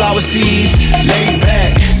sunflower seeds. Laid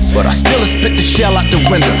back, but I still spit the shell out the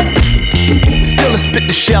window. Still spit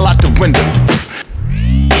the shell out the window.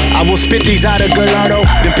 I will spit these out of Gallardo,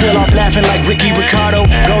 then peel off laughing like Ricky Ricardo.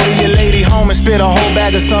 Go to your lady home and spit a whole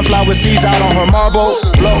bag of sunflower seeds out on her marble.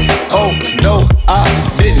 Blow, oh no, I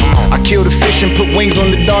didn't. I killed a fish and put wings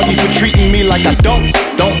on the doggy for treating me like I don't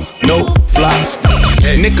know fly.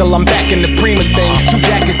 Nickel, I'm back in the prima things. Two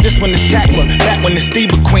jackets, this one is Takma, that one is Steve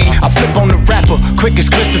McQueen. I flip on the rapper, quick as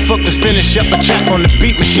Christopher could finish up a track on the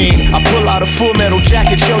beat machine. I pull out a full metal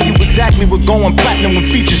jacket, show you exactly what going platinum when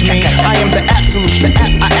features mean. I am the absolute, the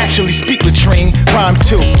app, I actually speak latrine. Prime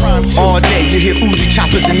 2, all day you hear Uzi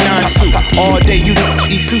choppers and 9-2. All day you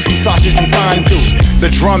eat sushi sausage and fine do. The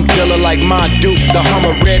drum dealer like my Duke, the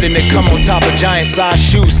Hummer red and it come on top of giant size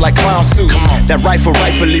shoes like clown suits. That rifle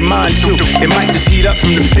rightfully mine too. It might just heat up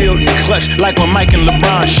from the field and clutch like when Mike and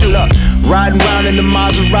LeBron shoot up. Riding around in the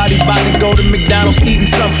Maserati, about to go to McDonald's, eating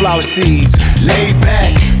sunflower seeds. Laid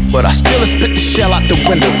back, but I still spit the shell out the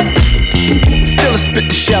window. Still spit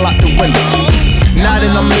the shell out the window. Now that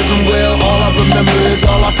I'm living well, all I remember is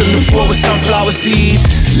all I can afford was sunflower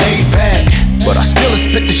seeds. Laid back, but I still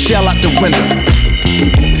spit the shell out the window.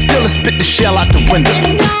 Still spit the shell out the window.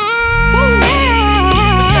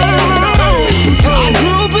 I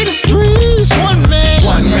grew up in the streets, one man,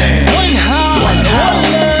 one heart, one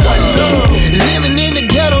love. Living in the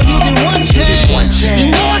ghetto, you get one chance.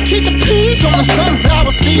 You know I keep the peace on the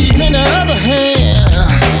sunflower seeds in the other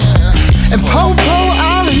hand. And Po-Po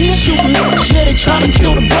out here shooting up the shit, they try to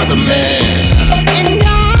kill the brother man. And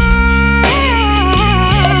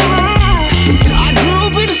I grew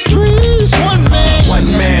up in the streets, one man,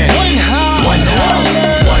 one heart, one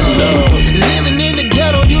love. Living in the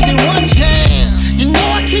ghetto, you get one chance. You know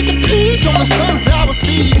I keep the peace on the sunflower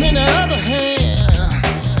seeds in the other hand.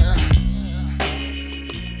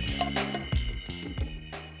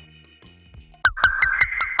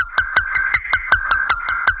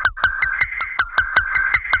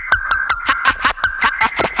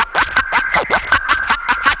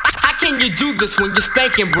 How can you do this when you're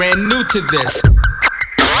spanking brand new to this?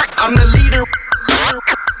 I'm the leader.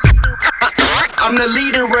 I'm the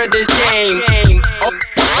leader of this game.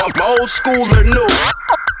 Old school or new?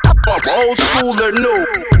 Old school or new?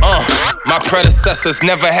 My predecessors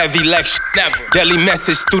never have election. Daily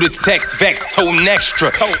message through the text, vex, toting extra.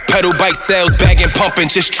 Pedal bike sales, bagging, pumping,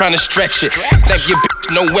 just trying to stretch it. Snap your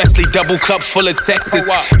bitch, no Wesley, double cup full of Texas.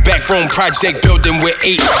 Backroom project building with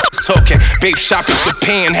 8 talking. Babe shop in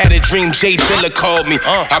Japan, had a dream, Jay Dilla called me.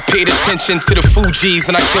 I paid attention to the Fugees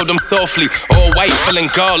and I killed them softly. All white, feeling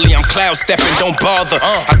godly, I'm cloud stepping, don't bother.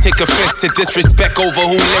 I take offense to disrespect over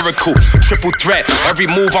who lyrical. Triple threat, every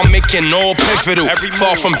move I'm making all pivotal.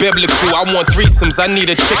 Far from biblical, I want threesomes, I need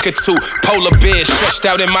a chick or two. Polar bear stretched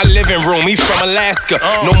out in my living room, he from Alaska.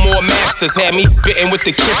 No more masters, had me spitting with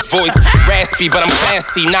the Kiss voice. Raspy, but I'm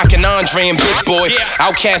classy, knocking Andre and Big Boy.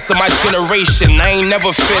 Outcast of my generation, I ain't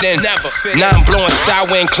never fit in. Now I'm blowing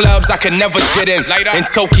sour in clubs I could never get in. In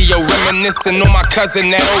Tokyo, reminiscing on my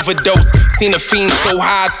cousin that overdose. Seen a fiend so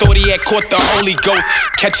high, I thought he had caught the Holy Ghost.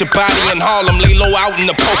 Catch a body in Harlem, lay low out in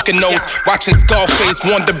the Poconos. Watching Scarface,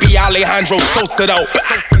 want to be Alejandro Sosa though.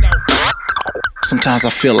 Sometimes I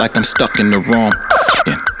feel like I'm stuck in the wrong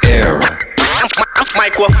era.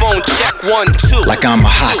 Microphone check 1, 2. Like I'm a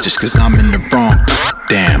hostage cause I'm in the wrong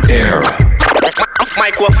damn era.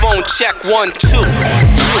 Microphone check 1, 2.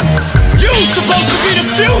 You supposed to be the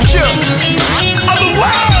future of the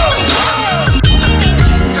world.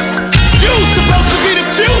 You supposed to be the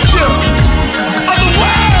future of the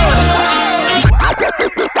world.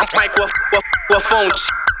 Microphone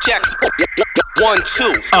check. 1, 2.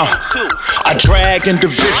 I drag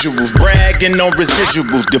individuals, bragging on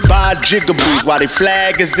residuals, divide jigaboos while they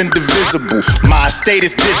flag is indivisible. My state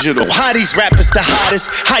is digital. How these rappers the hottest?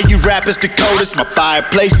 How you rappers the coldest? My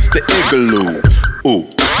fireplace is the igloo. Ooh.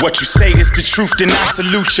 What you say is the truth, then I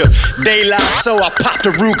salute ya. They lie, so I pop the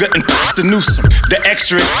Ruger and pop the Newsome. The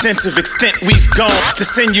extra extensive extent we've gone to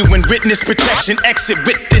send you in witness protection. Exit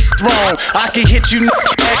with this throne. I can hit you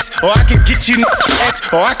X, or I can get you X,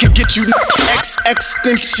 or I can get you X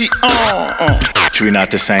extension on. We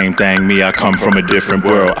not the same thing. Me, I come from a different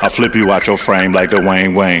world. I flip you out your frame like the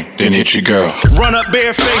Wayne, then hit your girl. Run up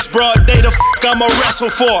bareface, broad day. The I'ma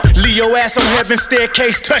wrestle for. Leo ass on heaven's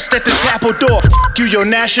staircase, touched at the chapel door. You your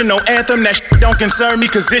national anthem, that don't concern me,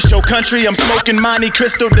 cause it's your country. I'm smoking Monte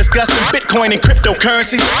Crystal, discussing Bitcoin and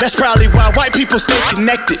cryptocurrency. That's probably why white people stay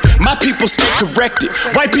connected. My people stay corrected.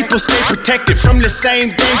 White people stay protected from the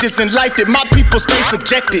same dangers in life that my people stay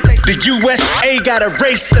subjected. The USA got a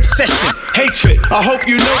race obsession, hatred. I hope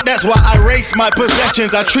you know that's why I race my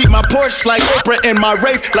possessions. I treat my Porsche like Oprah and my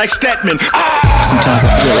Wraith like Stedman. Sometimes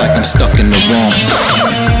I feel like I'm stuck in the wrong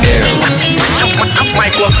era.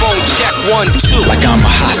 Microphone check. 1, 2. Like I'm a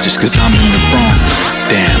hostage cause I'm in the wrong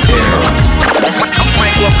damn era.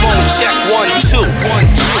 Microphone check. 1, 2.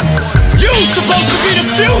 You supposed to be the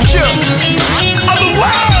future of the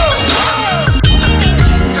world.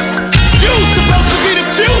 You supposed to be the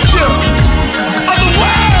future of the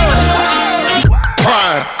world.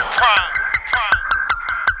 Prime.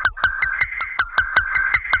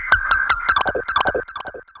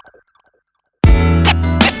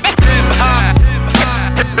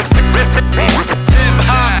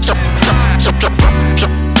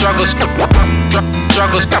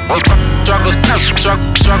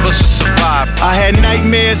 Struggles to survive. I had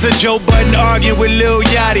nightmares of Joe Budden arguing with Lil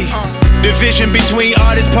Yachty. Division between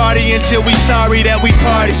artists party until we sorry that we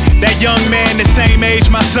party. That young man the same age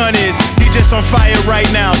my son is. He just on fire right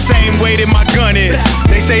now, same way that my gun is.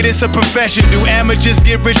 They say this a profession, do amateurs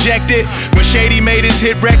get rejected? When Shady made his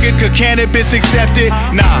hit record, could cannabis accept it?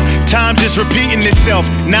 Nah, time just repeating itself.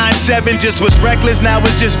 9-7 just was reckless, now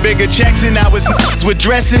it's just bigger checks and now it's with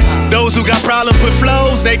dresses. Those who got problems with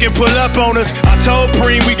flows, they can pull up on us. I told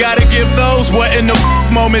Preem we gotta give those what in the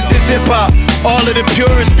moments. This hip hop, all of the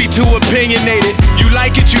purists be too opinionated. You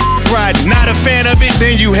like it, you ride. Not a fan of it,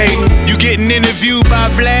 then you hate it. You getting interviewed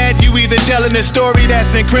by Vlad, you either telling a story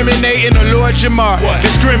that's incriminating or Lord Jamar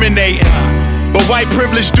discriminating. But white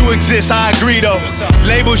privilege do exist, I agree though.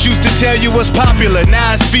 Labels used to tell you what's popular,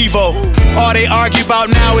 now it's Vivo. All they argue about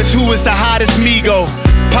now is who is the hottest Migo.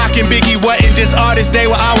 Pac and Biggie wasn't just artists, they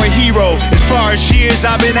were our heroes. As far as years,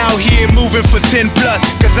 I've been out here moving for 10 plus.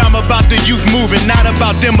 Cause I'm about the youth moving, not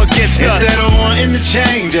about them against us. Instead of wanting to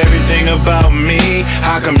change everything about me,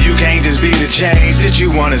 how come you can't just be the change that you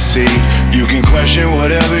wanna see? You can question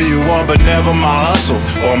whatever you want, but never my hustle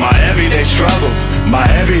or my everyday struggle. My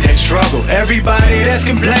everyday struggle. Everybody that's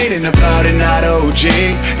complaining about it, not OG.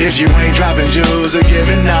 If you ain't dropping jewels or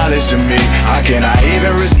giving knowledge to me, how can I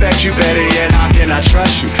even respect you? Better yet, how can I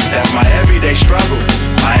trust you? That's my everyday struggle.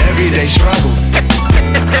 My everyday struggle.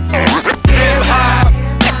 Hip hop.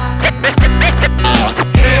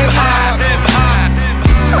 Hip hop.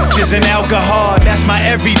 Is an alcohol, that's my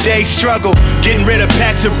everyday struggle. Getting rid of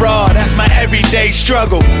packs of raw, that's my everyday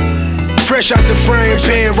struggle. Fresh out the frying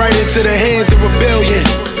pan, right into the hands of rebellion.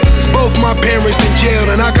 Both my parents in jail,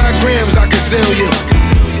 and I got grams I can sell you.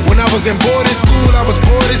 When I was in boarding school, I was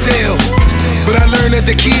bored as hell. But I learned that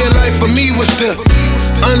the key of life for me was to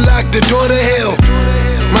unlock the door to hell.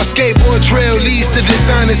 My skateboard trail leads to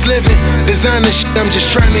dishonest living. Designer shit, I'm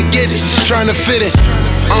just trying to get it, just trying to fit it.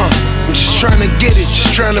 I'm just trying to get it,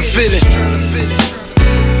 just trying to fit it.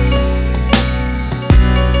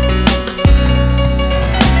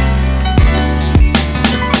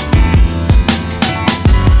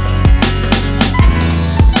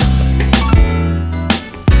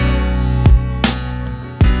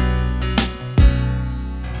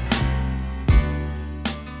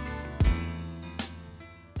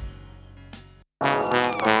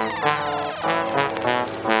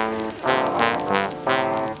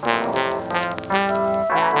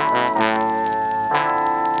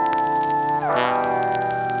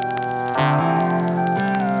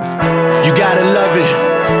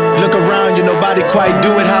 Quite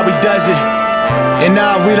do it how he does it. And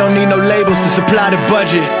now we don't need no labels to supply the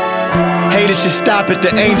budget. Haters should stop it,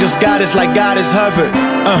 the angels got us like God is hovered.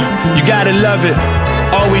 You gotta love it.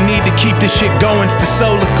 All we need to keep this shit going's the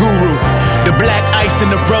solar guru. The black ice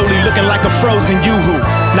in the rollie looking like a frozen yoo-hoo.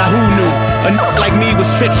 Now who knew a like me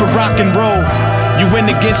was fit for rock and roll? You win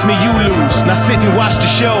against me, you lose. Now sit and watch the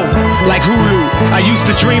show like Hulu. I used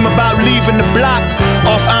to dream about leaving the block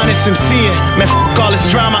off Honest and seeing. Man, all this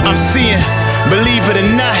drama I'm seeing. Believe it or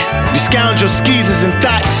not, these scoundrel skeezers and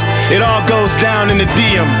thoughts, it all goes down in the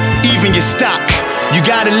DM, even your stock. You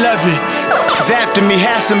gotta love it. It's after me,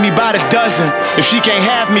 hassling me by the dozen. If she can't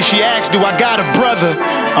have me, she asks, do I got a brother?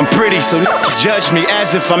 I'm pretty, so niggas judge me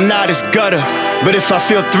as if I'm not as gutter. But if I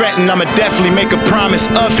feel threatened, I'ma definitely make a promise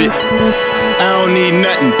of it. I don't need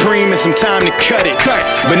nothing, preem and some time to cut it.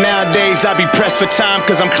 But nowadays I be pressed for time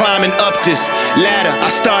cause I'm climbing up this ladder.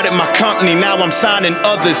 I started my company, now I'm signing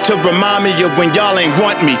others to remind me of when y'all ain't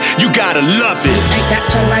want me. You gotta love it. Ain't got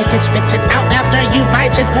to like it, spit it out after you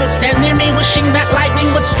bite it. Won't stand near me wishing that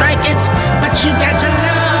lightning would strike it. But you got to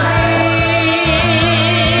love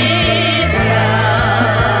it,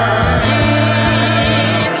 love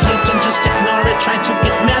it. You can just ignore it, try to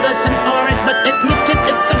get medicine for it, but admit it,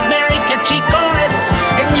 it's a very catchy chorus.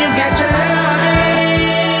 And you got to love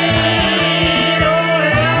it, oh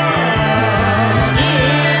love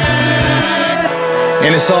it.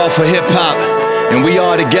 And it's all for hip-hop, and we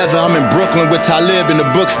all together. I'm in Brooklyn with Talib in the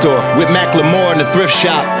bookstore, with Macklemore in the thrift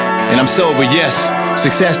shop. And I'm sober, yes.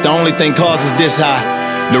 Success, the only thing causes this high.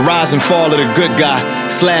 The rise and fall of the good guy,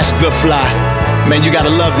 / the fly. Man, you gotta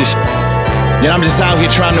love this shit. Yeah, I'm just out here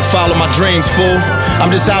trying to follow my dreams, fool. I'm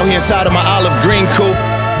just out here inside of my olive green coupe.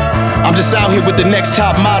 I'm just out here with the next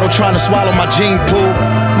top model trying to swallow my gene pool,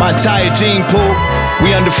 my entire gene pool.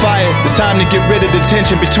 We under fire, it's time to get rid of the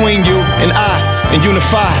tension between you and I, and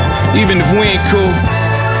unify, even if we ain't cool.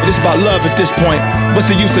 It's about love at this point. What's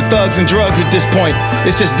the use of thugs and drugs at this point?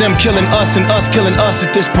 It's just them killing us and us killing us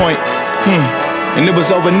at this point. And it was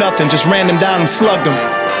over nothing, just ran them down and slugged them.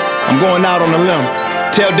 I'm going out on a limb.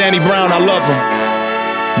 Tell Danny Brown I love him.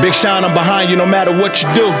 Big Sean, I'm behind you no matter what you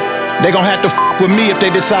do. They gon' have to with me if they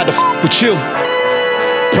decide to with you.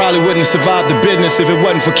 Probably wouldn't have survived the business if it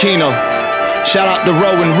wasn't for Keno. Shout out to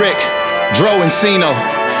Ro and Rick, Dro and Sino,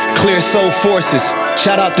 Clear Soul Forces.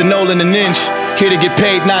 Shout out to Nolan and Ninja. Here to get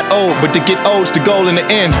paid, not owed, but to get old's the goal in the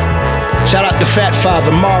end. Shout out to Fat Father,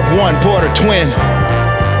 Marv 1, Porter Twin.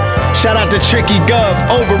 Shout out to Tricky Gov,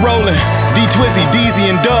 Over Rollin', D Twizzy, Deezy,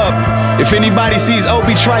 and Dub. If anybody sees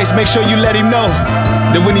Obi Trice, make sure you let him know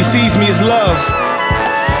that when he sees me, it's love.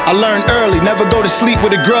 I learned early, never go to sleep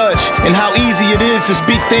with a grudge, and how easy it is to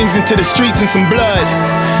speak things into the streets in some blood.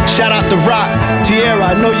 Shout out to Rock, Tierra,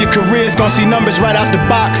 I know your career's gonna see numbers right out the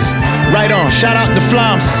box. Right on, shout out to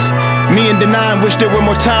Flams. Me and Denine wish there were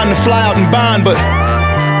more time to fly out and bond, but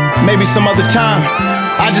maybe some other time.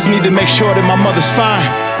 I just need to make sure that my mother's fine.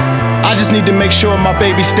 I just need to make sure my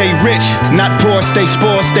baby stay rich, not poor, stay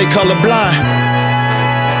spoiled, stay colorblind.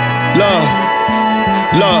 Love,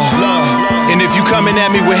 love, love. And if you coming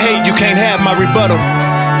at me with hate, you can't have my rebuttal.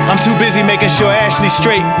 I'm too busy making sure Ashley's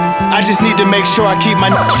straight. I just need to make sure I keep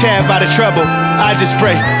my Chav out of trouble. I just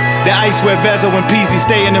pray that Icewear Vezo and Peasy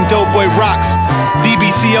stay in them dope boy rocks.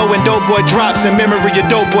 DBCO and dope boy drops in memory of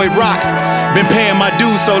dope boy rock. Been paying my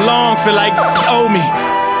dues so long, feel like owe me.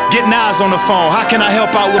 Get Nas on the phone, how can I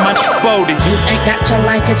help out with my Bodie? You ain't got to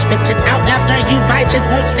like it, spit it out after you bite it.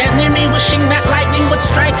 Won't stand near me wishing that lightning would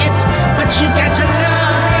strike it. But you got to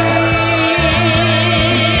love it,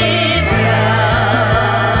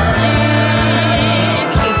 love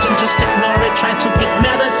it. You can just ignore it, try to get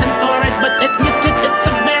medicine for it, but admit it, it's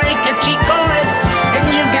a very catchy chorus.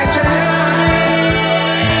 And you got to love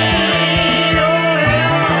it, oh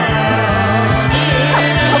love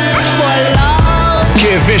it. For love,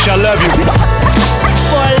 Kid Fish, I love you.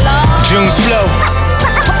 for love, June's Flow,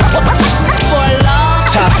 for love,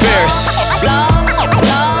 Top Ferris. love,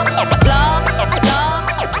 love, love, love,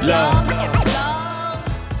 Love.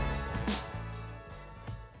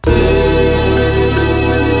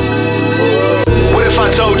 What if I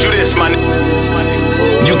told you this, my nigga?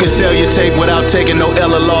 You can sell your tape without taking no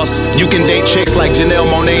L or loss. You can date chicks like Janelle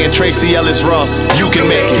Monáe and Tracy Ellis Ross. You can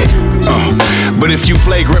make it. But if you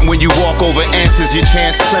flagrant when you walk over answers, your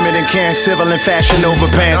chance slimmer than can civil and fashion over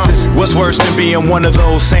pantses. What's worse than being one of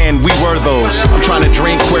those saying we were those? I'm trying to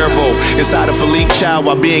drink Cuervo inside a Philippe child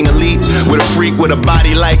while being elite with a freak with a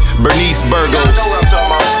body like Bernice Burgos.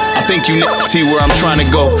 I think you see where I'm trying to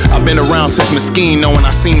go. I've been around since Mesquite, knowing I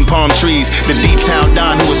seen palm trees. The D-Town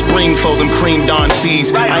Don who was spring for them cream Don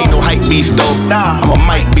seas. I ain't no hype beast though, I'm a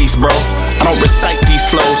mic beast, bro. I don't recite these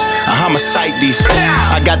flows, I homicide recite these.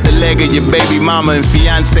 I got the leg of your baby mama and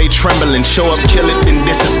fiance trembling. Show up, kill it, then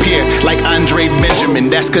disappear like Andre Benjamin.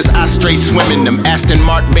 That's cause I straight swimming them. Aston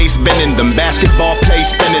Mark base bending them. Basketball play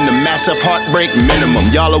spinning them. Massive heartbreak minimum.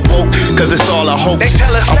 Y'all awoke cause it's all a hoax.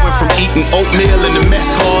 I went from eating oatmeal in the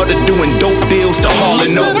mess hall to doing dope deals to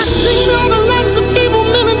hauling notes. I seen all the likes of evil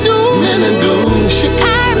men and do. Shit,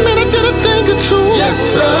 I admit I did a thing or two. Yes,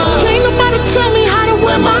 sir. Can't nobody tell me how to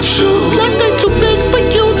wear my shoes. Plus they too big for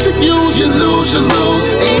you to use. You lose.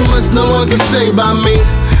 Ain't much no one can say about me.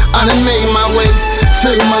 I done made my way.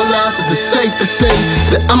 Take my loss, is it safe to say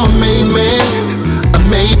that I'm a made man? A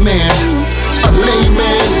made man. A made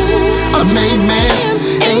man. A made man.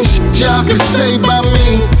 Ain't shit y'all can say about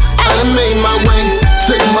me. I done made my way.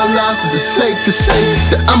 Take my loss, is it safe to say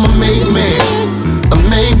that I'm a made man? A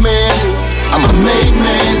made man. I'm a made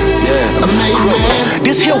man. Yeah. A made man.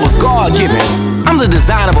 This here was God-given. I'm the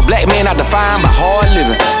design of a black man I define by hard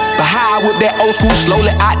living. But how I whip that old school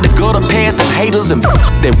slowly out the gutter past them haters and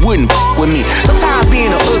that wouldn't with me. Sometimes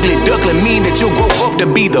being an ugly duckling mean that you'll grow up to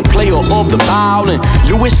be the player of the ball. And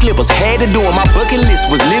Louis Slippers had to do it. My bucket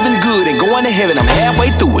list was living good and going to heaven. I'm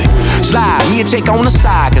halfway through it. Slide me a check on the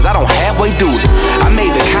side cause I don't halfway do it. I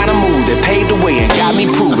made the kind of move that paved the way and got me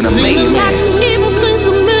proving a made man. Evil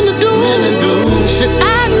things a men do. Shit,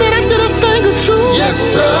 I admit I did a thing or two. Yes,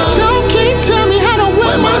 sir. Y'all can't tell me how to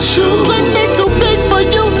wear my shoes. Plus they too big for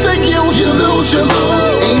you to use. You lose.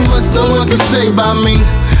 Ain't much no one can say about me.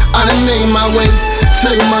 I done made my way.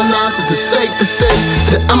 Take my losses, it's safe to say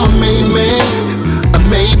that I'm a made man. A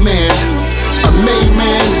made man. A made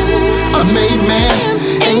man. A made man.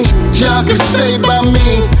 Ain't shit y'all can say about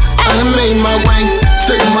me. I done made my way.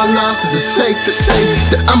 Take my losses, it's safe to say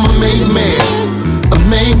that I'm a made man. A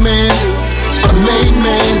made man. A made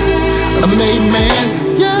man. A made man.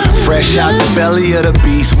 Fresh out the belly of the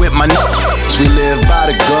beast with my we live by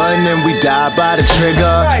the gun and we die by the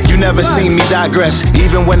trigger. You never seen me digress,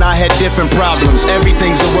 even when I had different problems.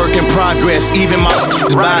 Everything's a work in progress. Even my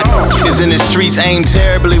body is in the streets, aim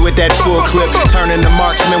terribly with that full clip. Turning to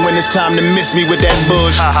marksman when it's time to miss me with that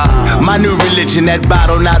bush. My new religion, that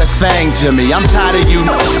bottle not a thing to me. I'm tired of you,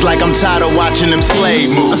 it's like I'm tired of watching them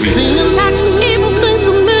slave movies. I seen lots of evil things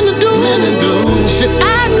some men do. Shit,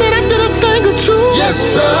 I admit I did a thing or two. Yes,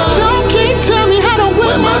 sir. Y'all can't tell me how to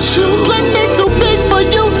wear my shoes. Plus they too big for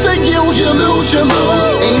you to use. You lose.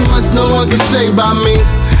 Ain't much no one can say about me.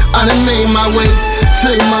 I done made my way.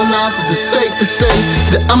 Take my losses, it's safe to say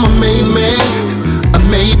that I'm a made man. A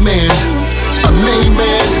made man. A made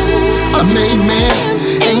man. A made man.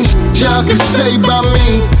 Ain't shit y'all can say about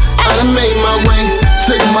me. I done made my way.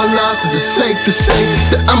 Take my losses, it's safe to say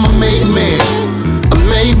that I'm a made man. A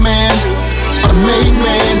made man. A made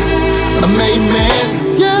man. A made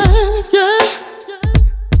man. Yeah.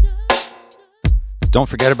 Don't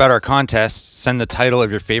forget about our contest. Send the title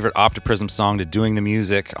of your favorite Optiprism song to Doing the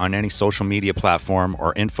Music on any social media platform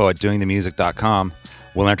or info@doingthemusic.com.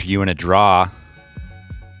 We'll enter you in a draw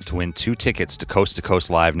to win 2 tickets to Coast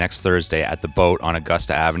Live next Thursday at the Boat on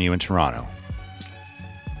Augusta Avenue in Toronto.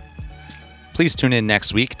 Please tune in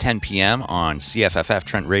next week, 10 p.m. on CFFF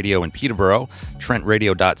Trent Radio in Peterborough,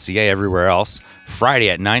 trentradio.ca everywhere else, Friday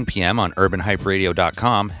at 9 p.m. on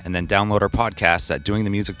urbanhyperadio.com, and then download our podcasts at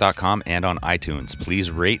doingthemusic.com and on iTunes.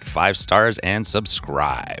 Please rate 5 stars and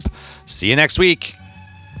subscribe. See you next week.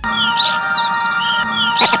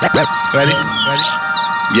 Ready?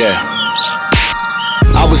 Yeah.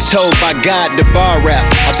 I was told by God to bar rap.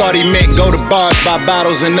 I thought he meant go to bars, buy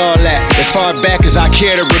bottles and all that. As far back as I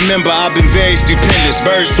care to remember, I've been very stupendous.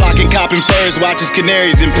 Birds flocking, copping furs, watches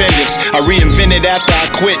canaries and pendants. I reinvented after I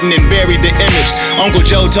quit and then buried the image. Uncle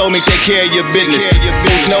Joe told me take care of your business.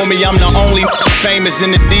 Fools know me, I'm the only famous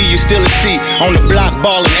in the D. You still a C on the block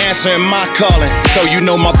ballin', answering my calling. So you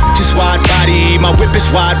know my bitch is wide body, my whip is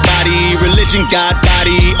wide body, religion God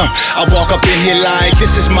body. I walk up in here like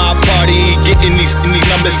this is my party, getting these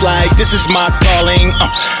numbers like this is my calling,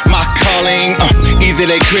 my calling. Either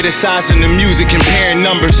they criticizing the music, comparing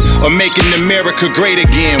numbers, or making America great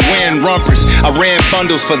again, wearing rumpers. I ran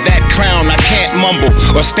bundles for that crown, I can't mumble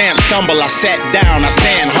or stamp stumble. I sat down, I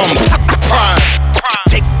stand humble.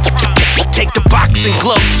 Take the boxing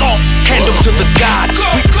gloves off, hand them to the gods.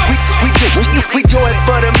 We do it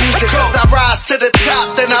for the music, cause I rise to the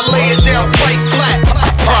top, then I lay it down right flat.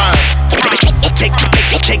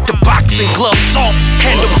 Take the boxing gloves off,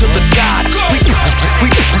 hand them to the gods.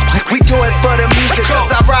 We do it for the music, cause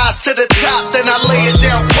I rise to the top, top, then I lay it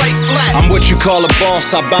down right flat. I'm what you call a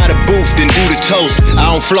boss, I buy the booth, then do the toast. I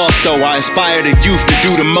don't floss though, I inspire the youth to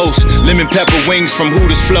do the most. Lemon pepper wings from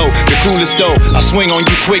Hooters Flow, the coolest though. I swing on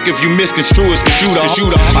you quick if you misconstrue us, the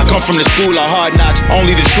shooter. I come from the school of hard knocks,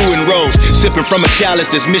 only the true and rose. Sipping from a chalice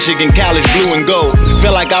that's Michigan College blue and gold.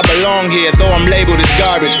 Feel like I belong here, though I'm labeled as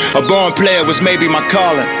garbage. A born player was maybe my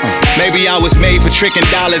calling. Maybe I was made for tricking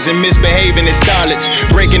dollars and misbehaving as starlets.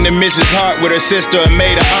 Breaking the Mrs. Hart with her sister and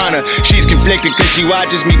maid of honor. She's conflicted cause she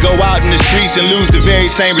watches me go out in the streets and lose the very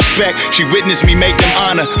same respect she witnessed me make them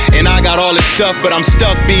honor. And I got all this stuff, but I'm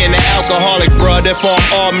stuck being an alcoholic, bruh. Therefore I'm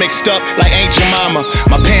all mixed up like ain't your mama.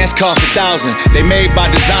 My pants cost $1,000. They made by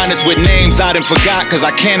designers with names I done forgot cause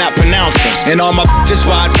I cannot pronounce them. And all my is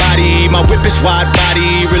wide body, my whip is wide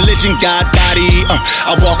body. Religion, God body.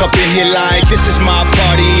 I walk up in here like this is my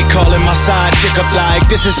party. Calling my side chick up like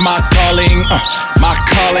this is my calling. My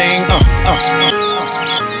calling.